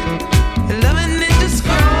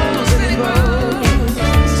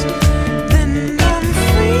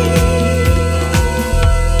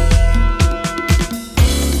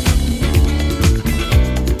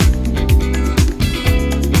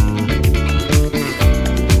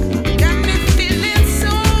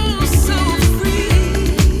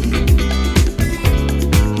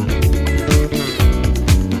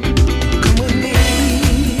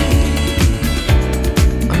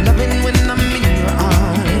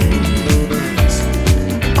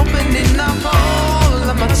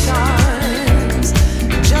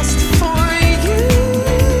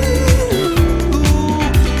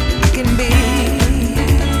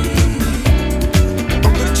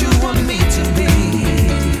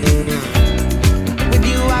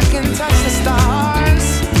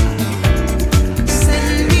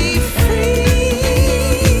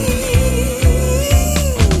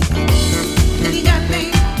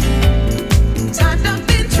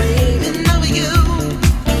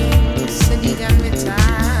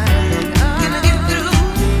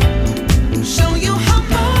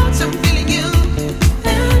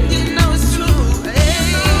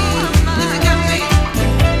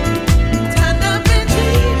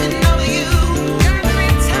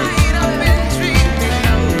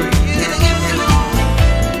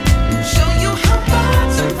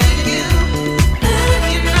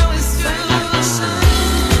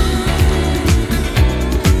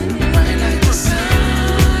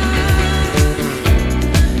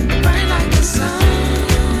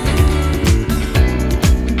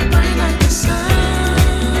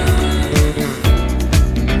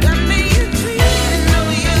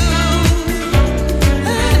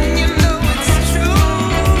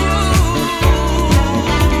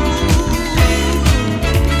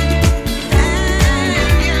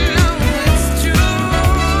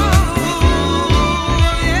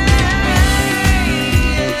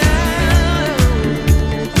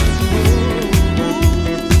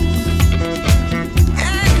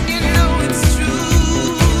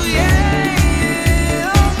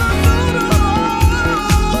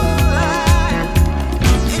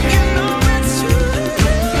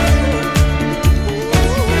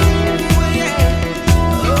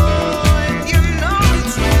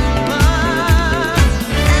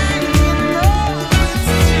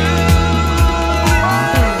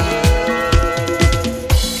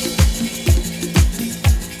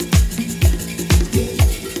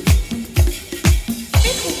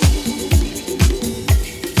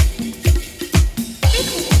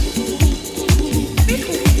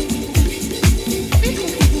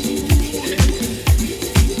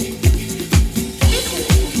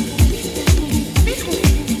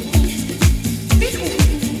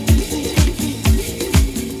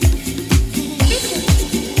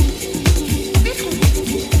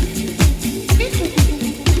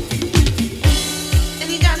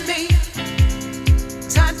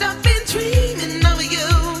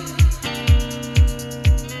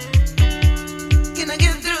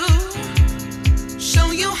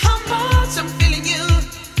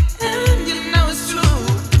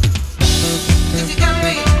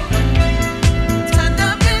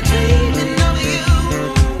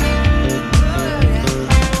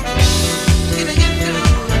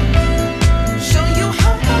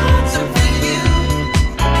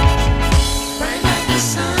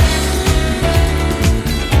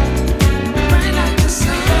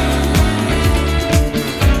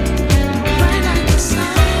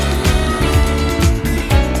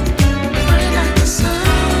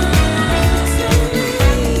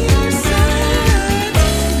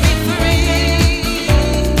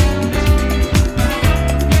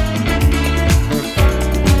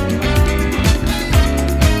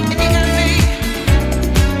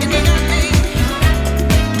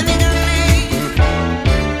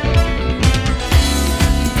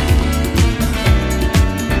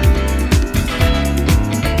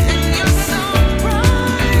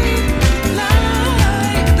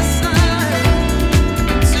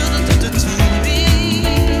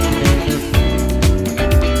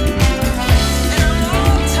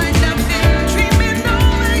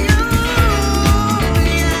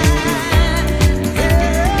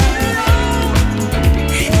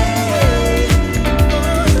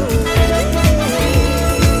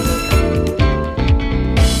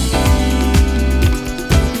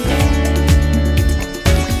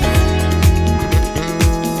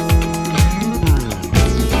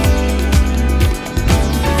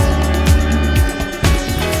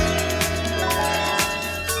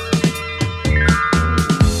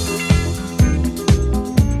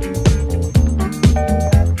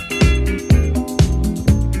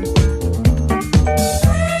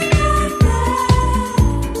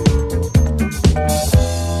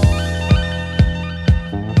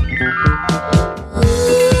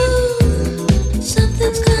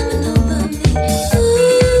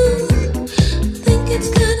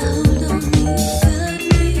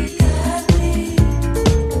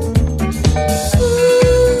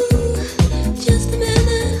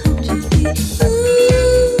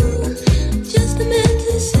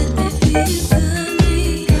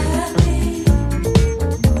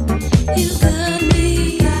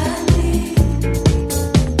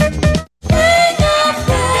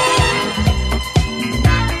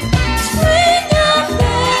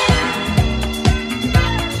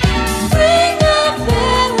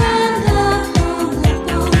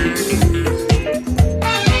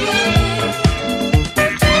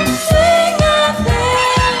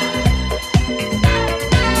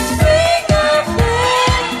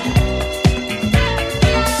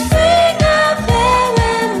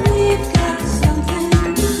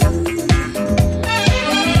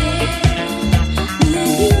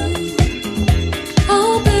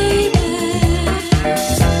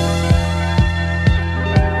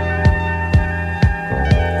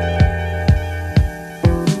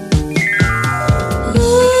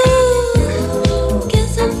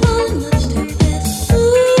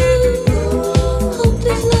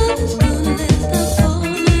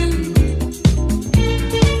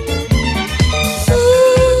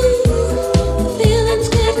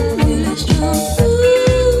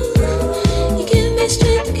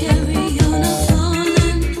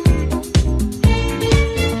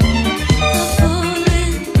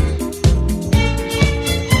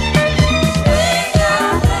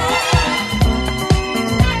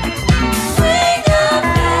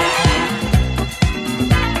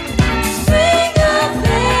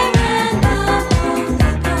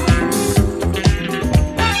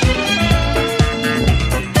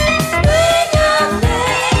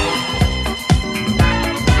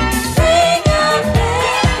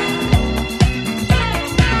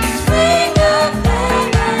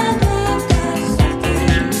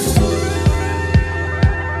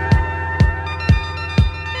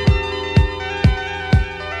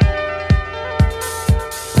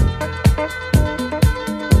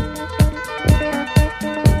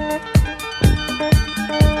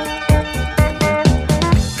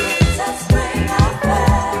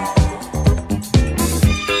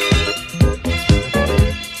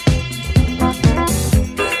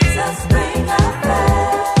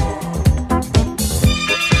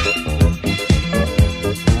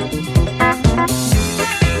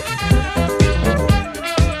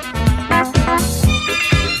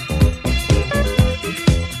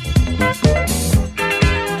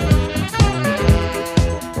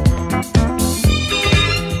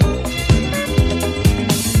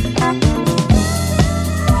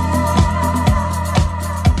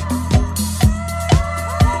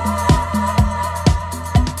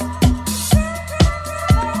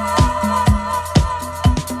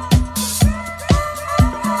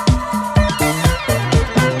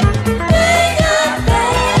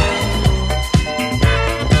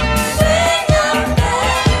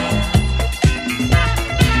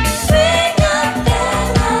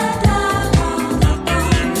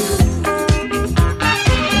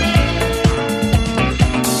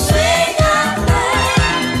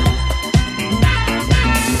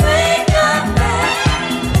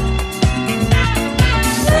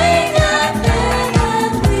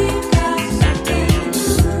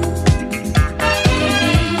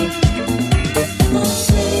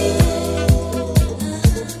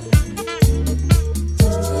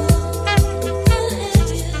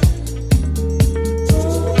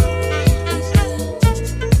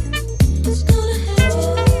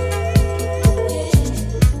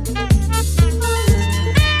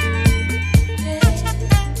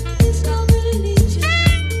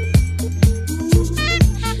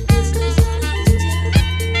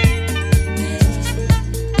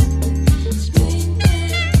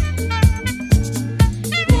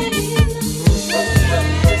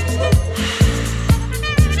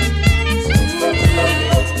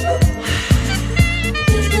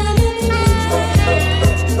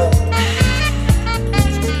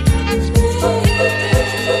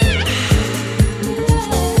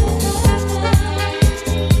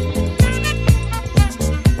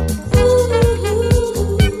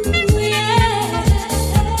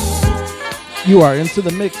You are into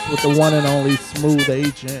the mix with the one and only Smooth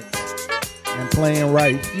Agent. And playing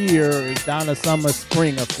right here is Donna Summer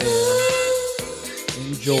Spring Affair.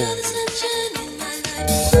 Enjoy.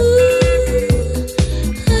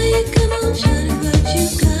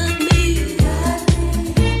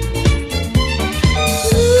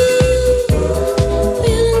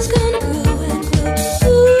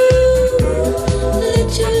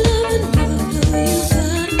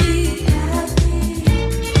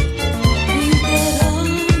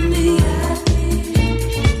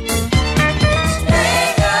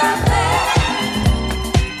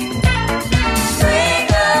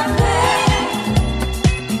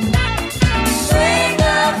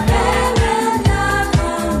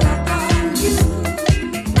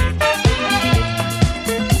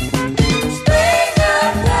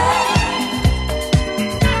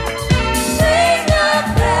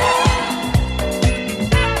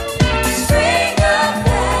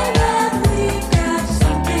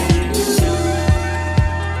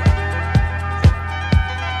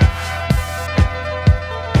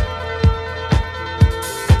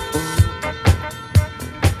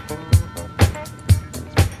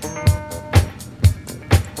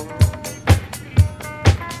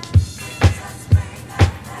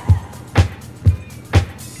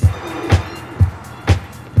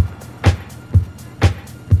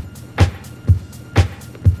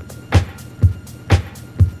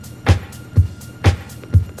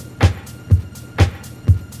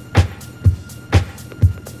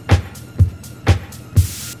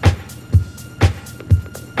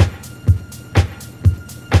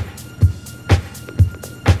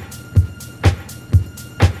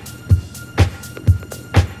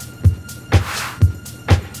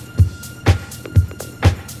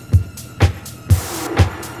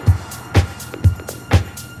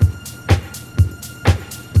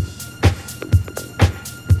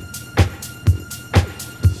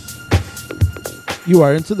 You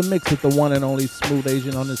are into the mix with the one and only Smooth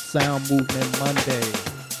Agent on this Sound Movement Monday.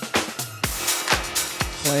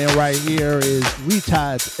 Playing right here is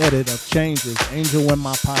Retide's edit of Changes, Angel in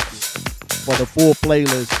My Pocket. For the full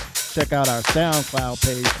playlist, check out our SoundCloud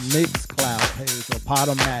page, Mixcloud page, or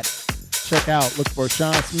Podomatic. Check out, look for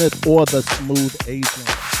Sean Smith or the Smooth Agent.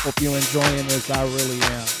 Hope you're enjoying this. I really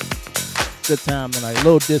am. Good time tonight. A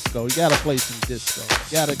little disco. You gotta play some disco.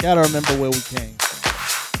 Gotta remember where we came.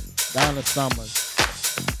 Donna Summers.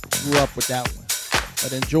 Grew up with that one.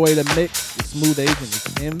 But enjoy the mix. The Smooth Agent is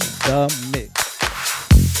in the mix.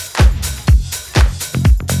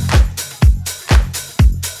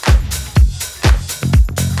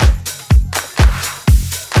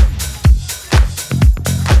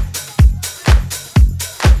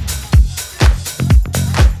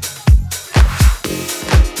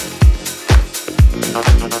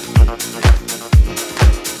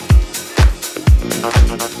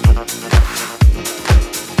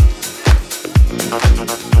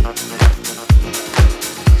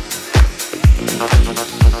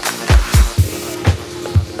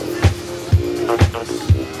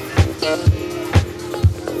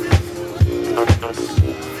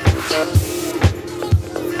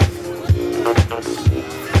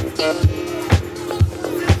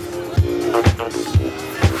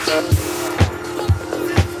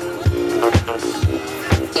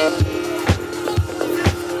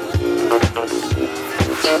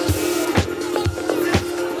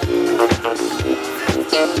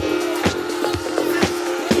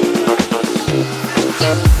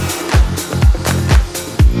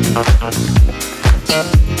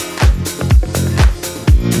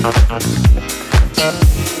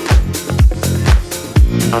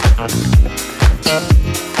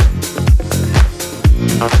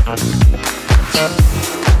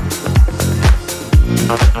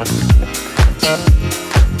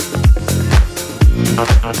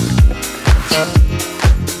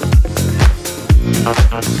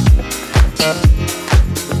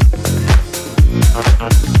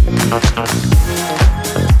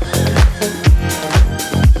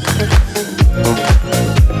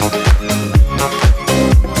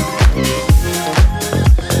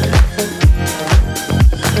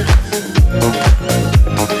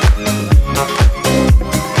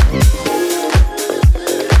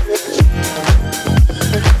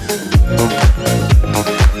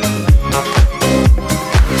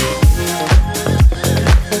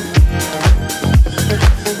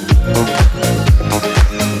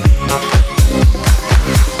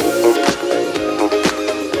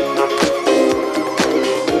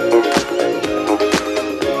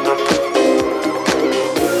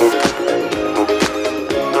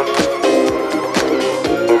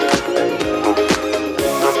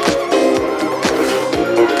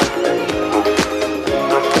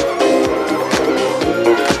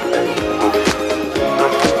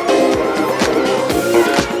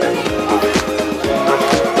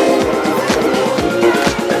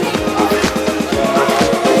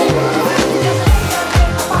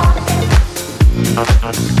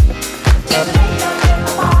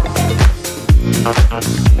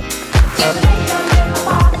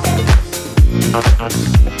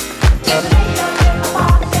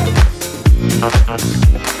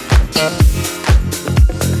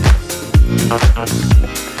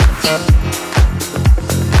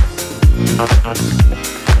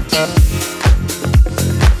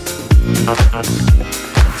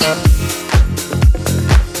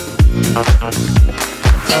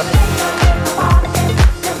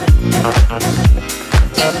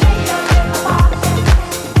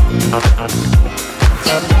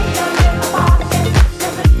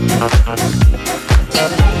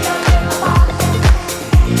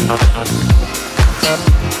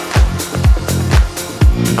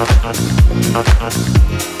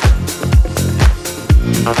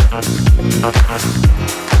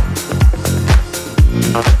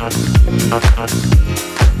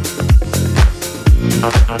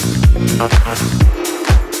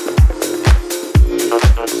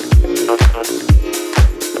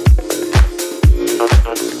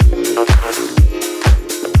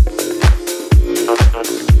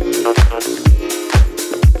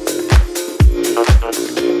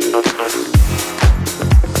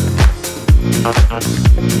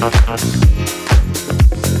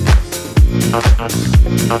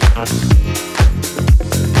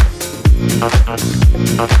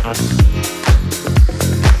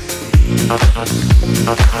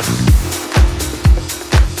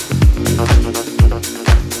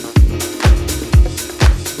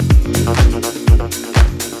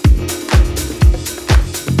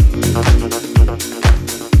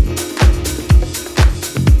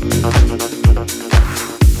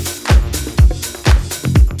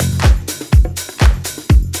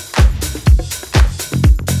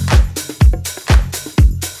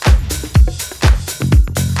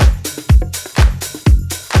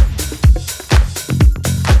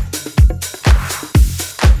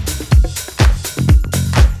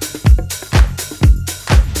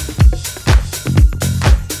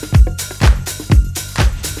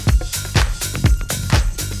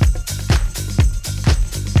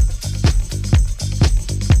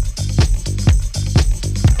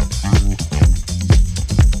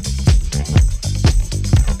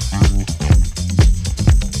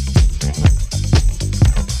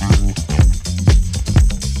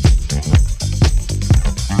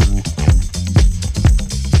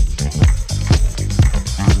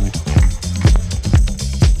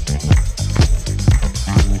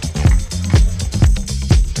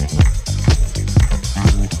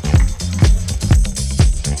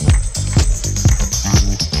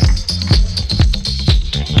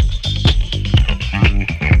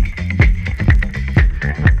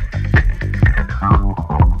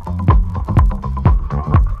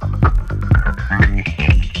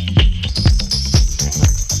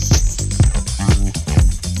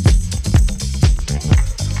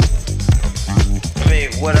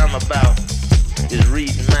 what I'm about is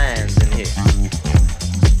reading minds in here.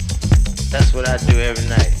 That's what I do every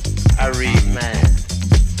night. I read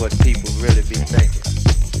minds, what people really be thinking.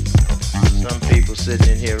 Some people sitting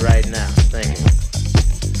in here right now thinking,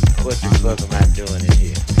 what the fuck am I doing in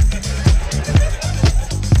here?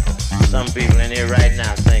 Some people in here right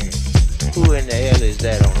now thinking, who in the hell is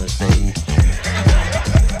that on the stage?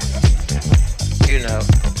 You know.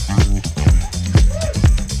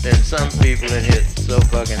 Then some people in here so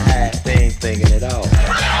fucking high, they ain't thinking at all.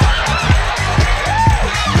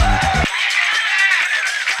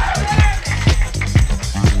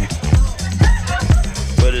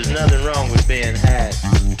 But there's nothing wrong with being high,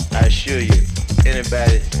 I assure you.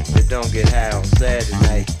 Anybody that don't get high on Saturday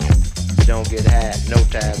night, don't get high no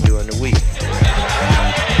time during the week.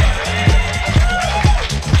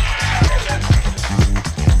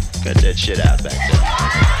 Cut that shit out back there.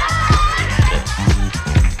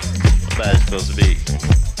 Nobody's supposed to be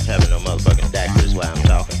having no motherfucking daiquiris while I'm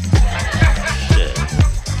talking. Shit.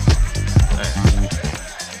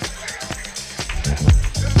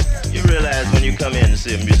 You realize when you come in to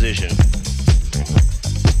see a musician,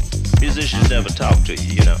 musicians never talk to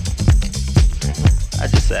you, you know. I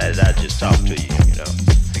decided I'd just talk to you, you know,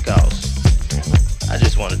 because I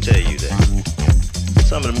just want to tell you that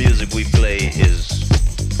some of the music we play is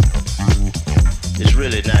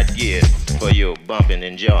really not geared for your bumping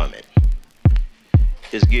enjoyment.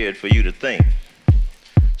 It's geared for you to think.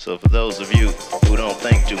 So for those of you who don't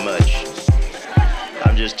think too much,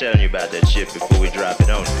 I'm just telling you about that shit before we drop it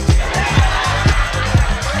on you.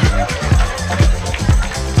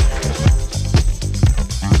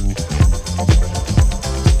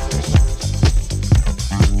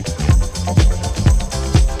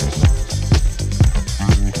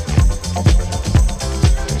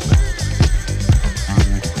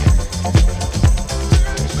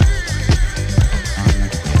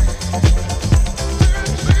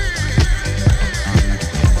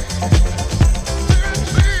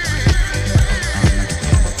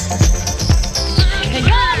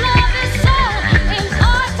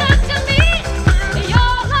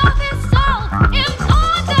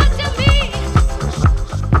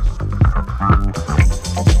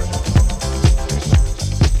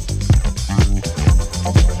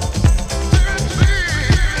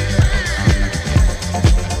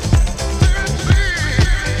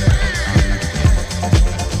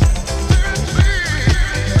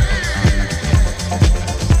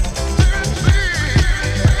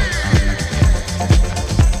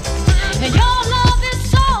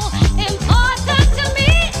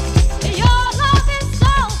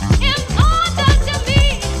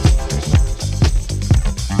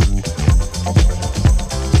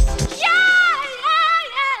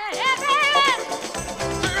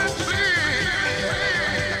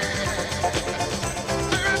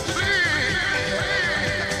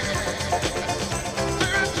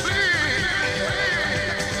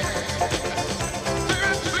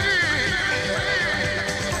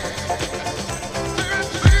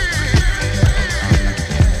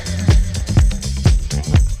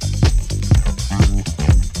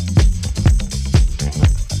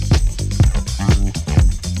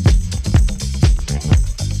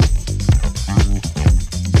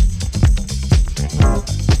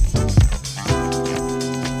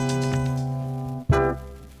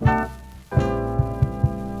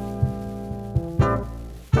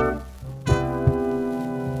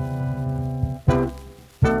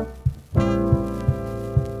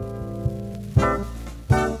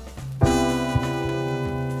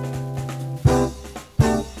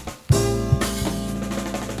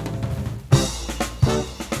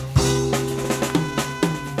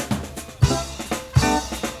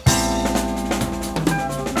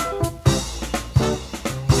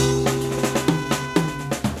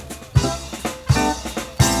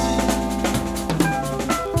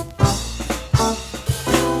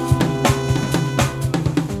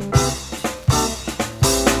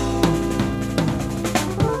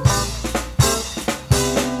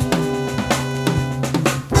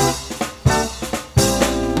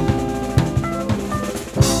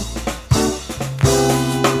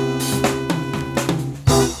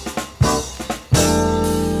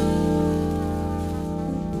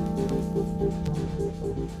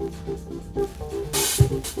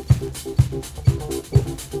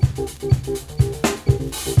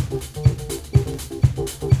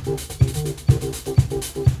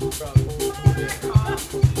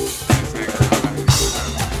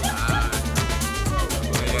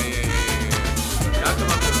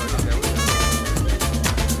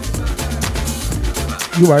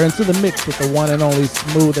 You are into the mix with the one and only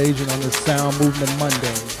Smooth Agent on the Sound Movement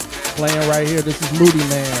Monday, Playing right here, this is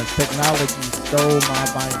Moodmann. Technology stole my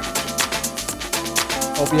vinyl.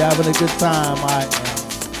 Hope you're having a good time. I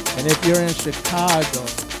am. And if you're in Chicago,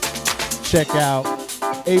 check out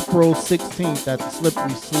April 16th at the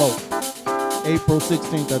Slippery Slope. April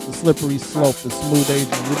 16th at the Slippery Slope, the Smooth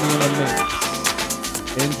Agent. You'll be in a mix.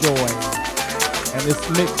 Enjoy. And this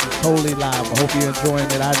mix is totally live. I hope you're enjoying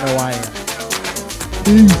it. I know I am.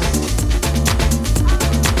 Peace.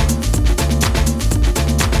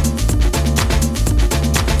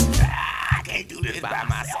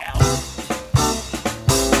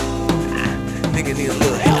 Nigga need a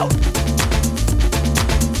little help.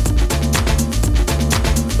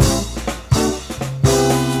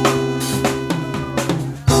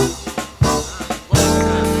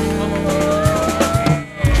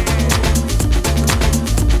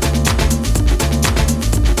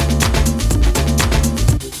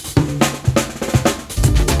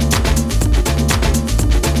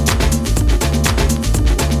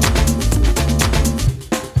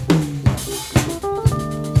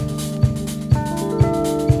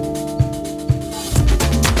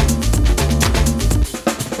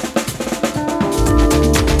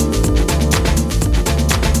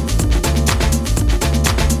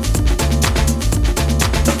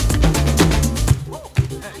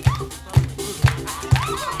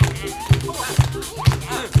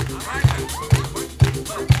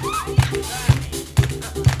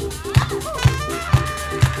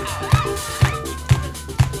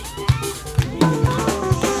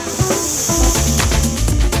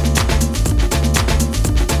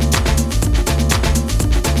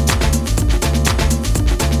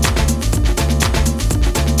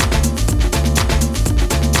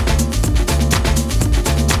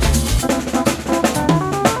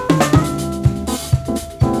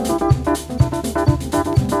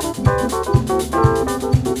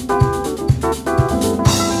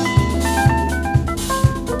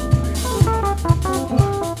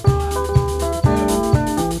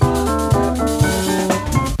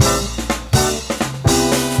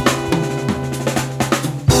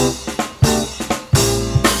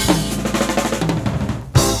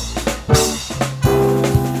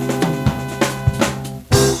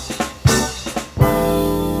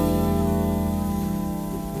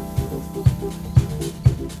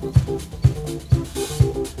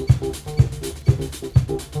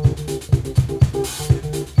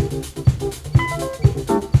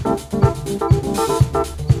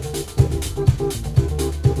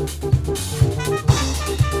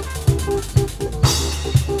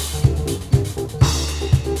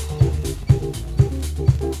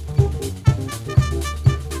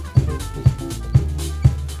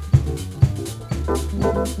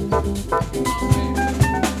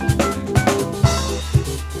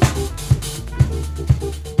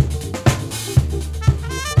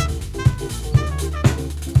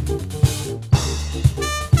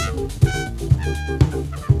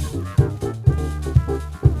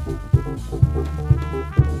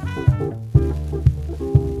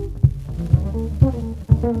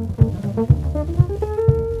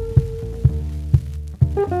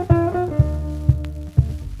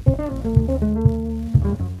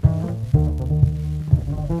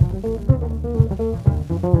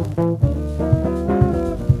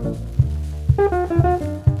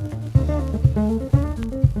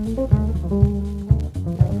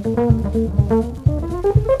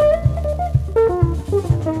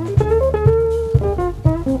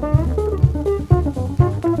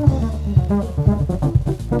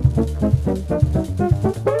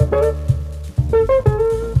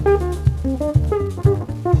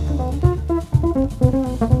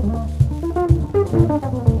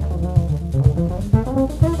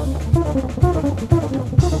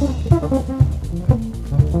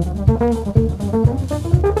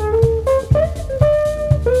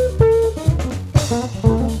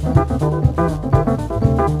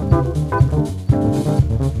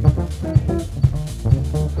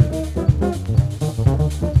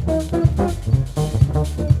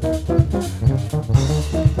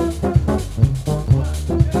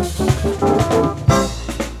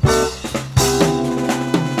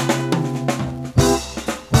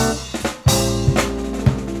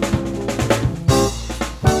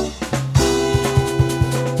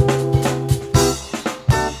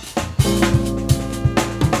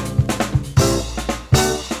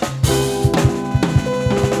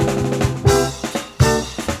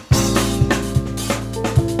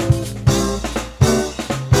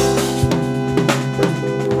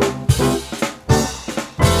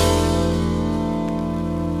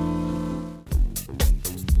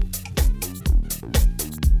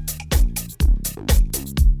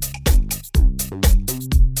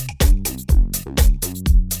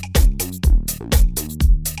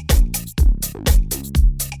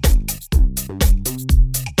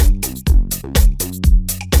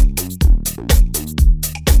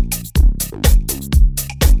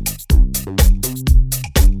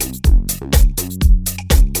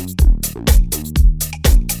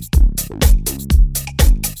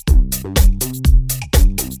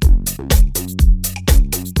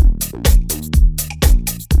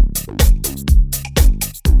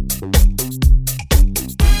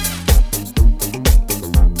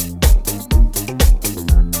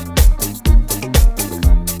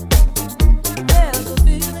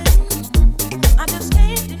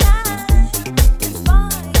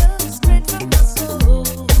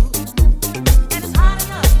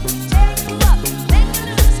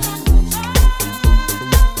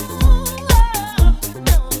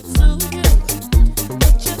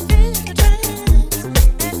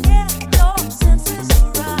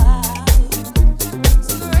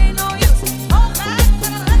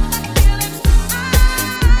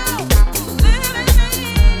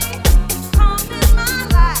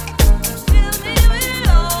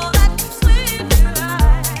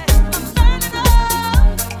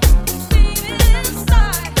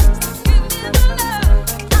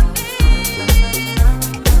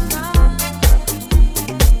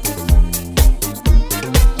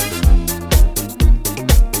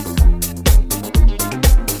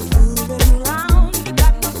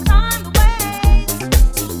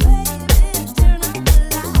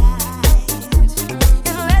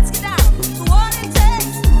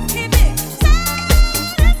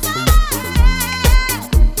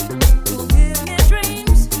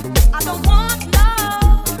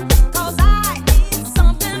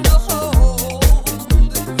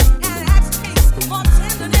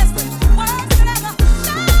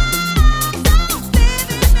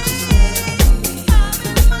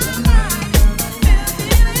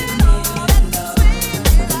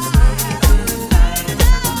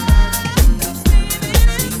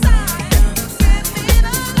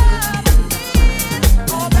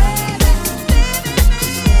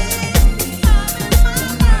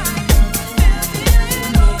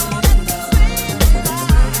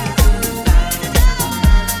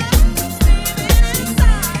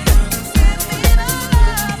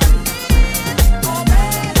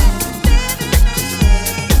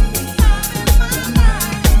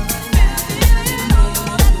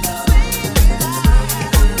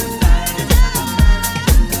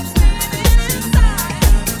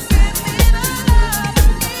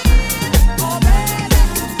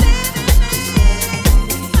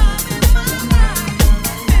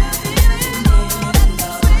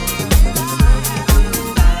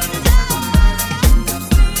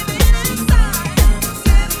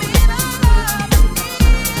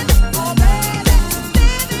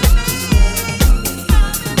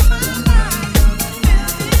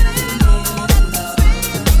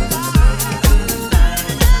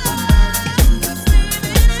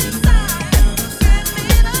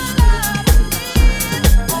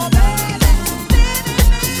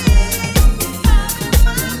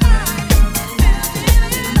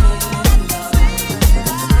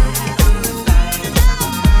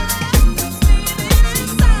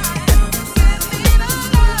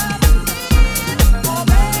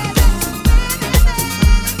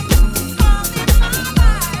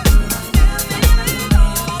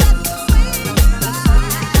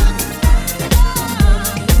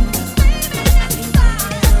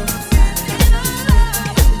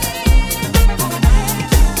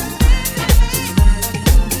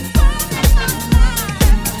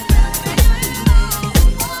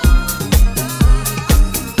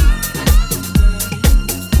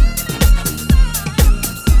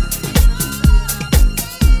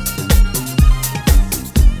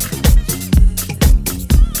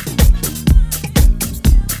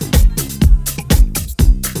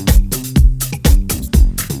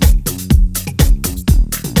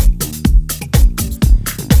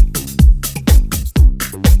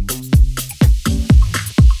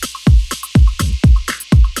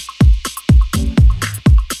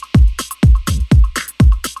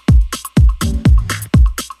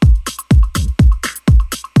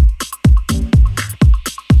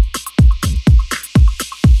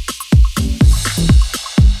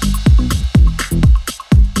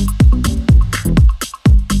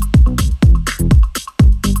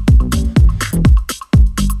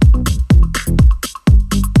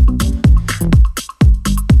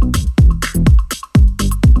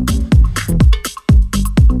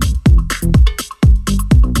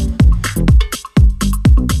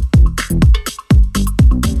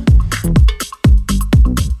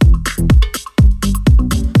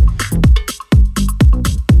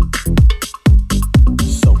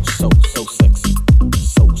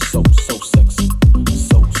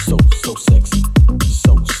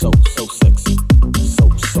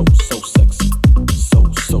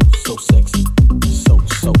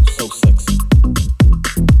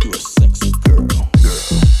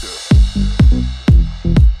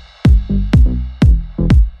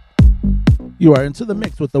 You are into the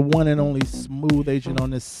mix with the one and only Smooth Agent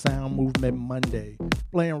on this Sound Movement Monday.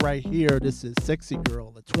 Playing right here, this is Sexy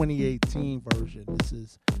Girl, the 2018 version. This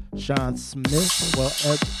is Sean Smith, well,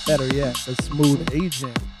 better yet, the Smooth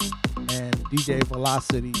Agent and DJ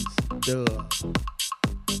Velocity's dub.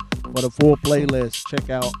 For the full playlist, check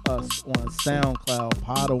out us on SoundCloud,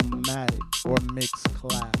 Podomatic, or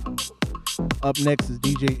Mixcloud. Up next is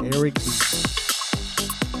DJ Eric B.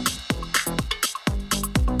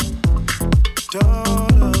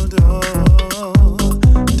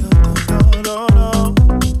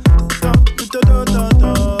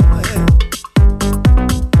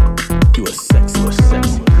 You a sexy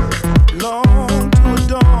girl. Long to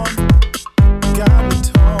adorn, got me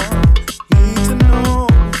torn. Need to know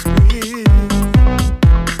it's real.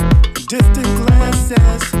 Distant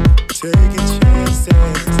glances, taking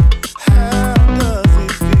chances. How does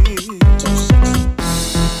it feel? So sexy.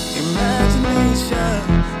 Imagination,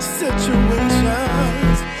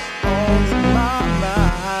 situations all in my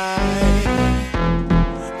mind.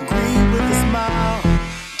 Agree with a smile.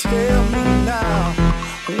 Tell me now,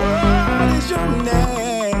 what is your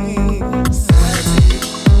name? Sexy.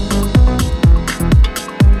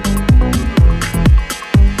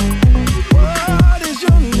 What is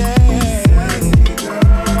your name? Sexy girl.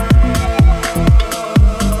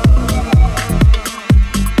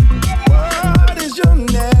 What is your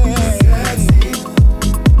name? Sexy.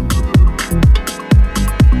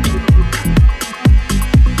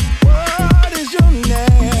 What is your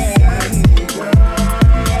name? Sexy girl.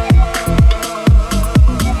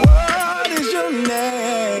 What is your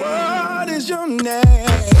name? What is your name?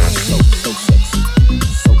 So sexy.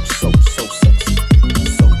 So sexy.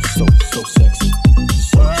 So sexy.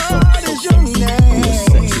 What is your name?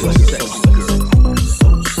 You a sexy girl.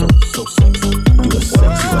 So sexy. You a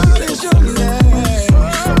sexy girl. What is your name?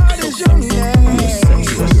 What is your name? You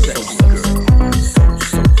a sexy girl.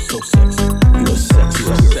 So sexy. You a sexy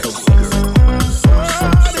girl.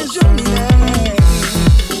 What is your name?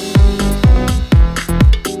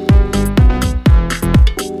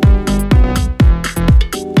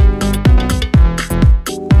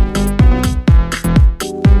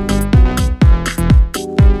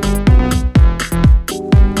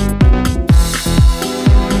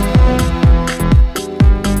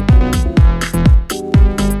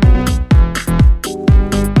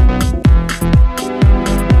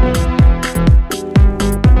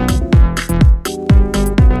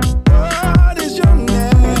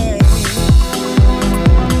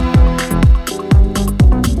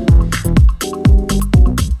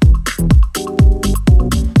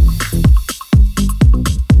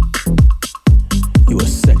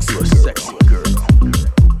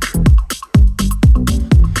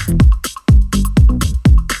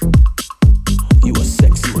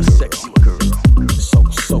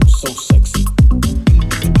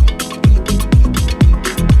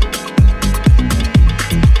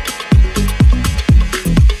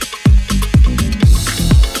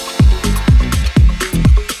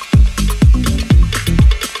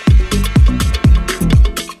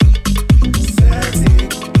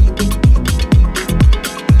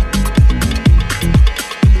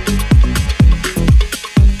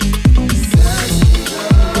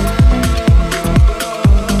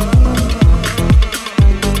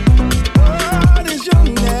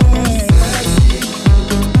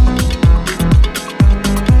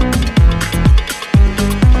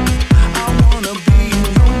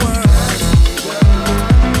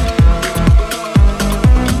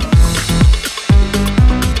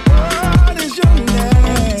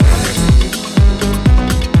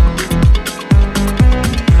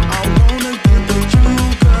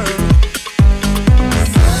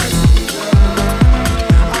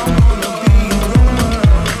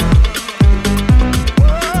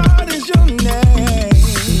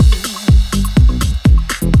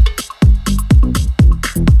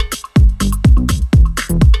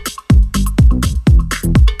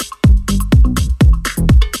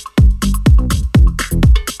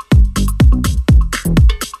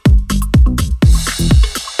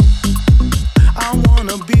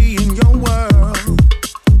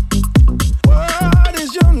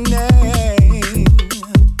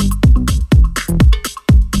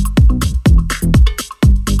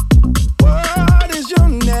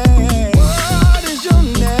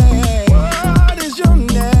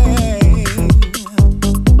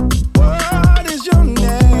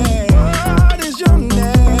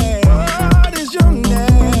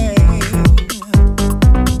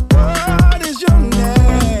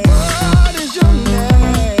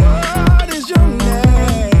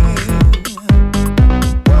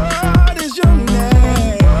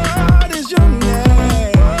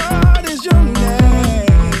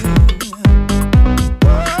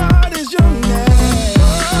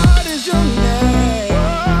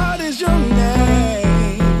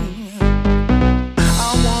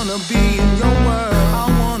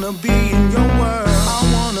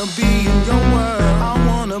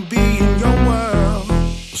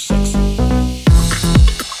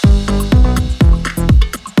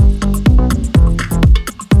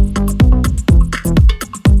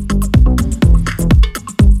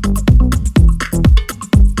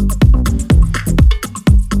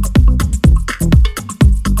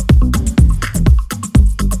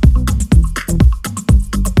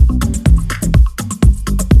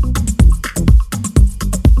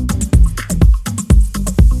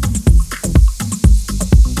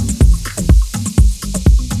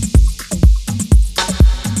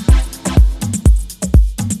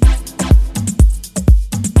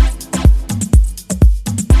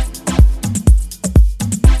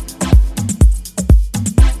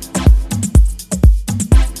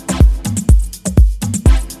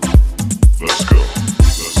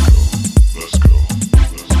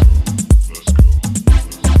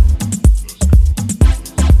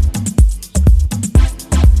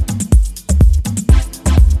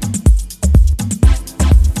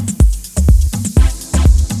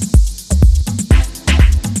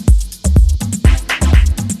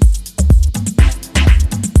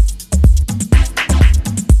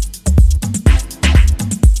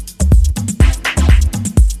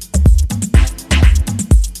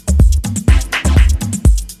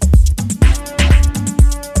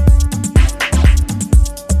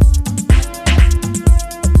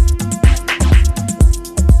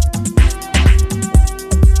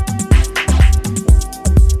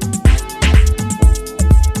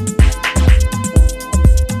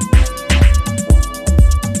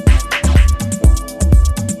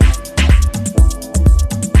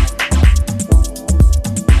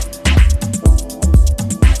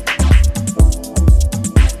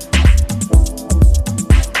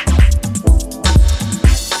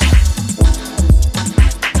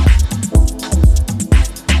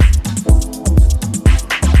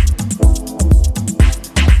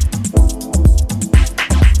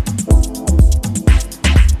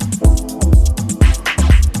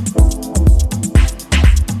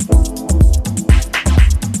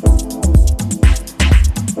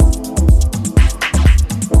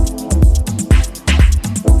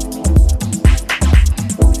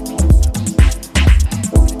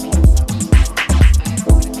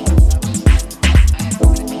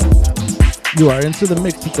 You are into the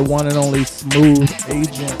mix with the one and only Smooth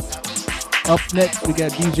Agent. Up next, we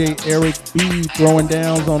got DJ Eric B throwing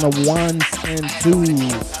downs on the 1s and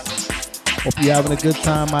 2s. Hope you're having a good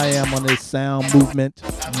time. I am on this Sound Movement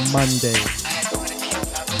Monday.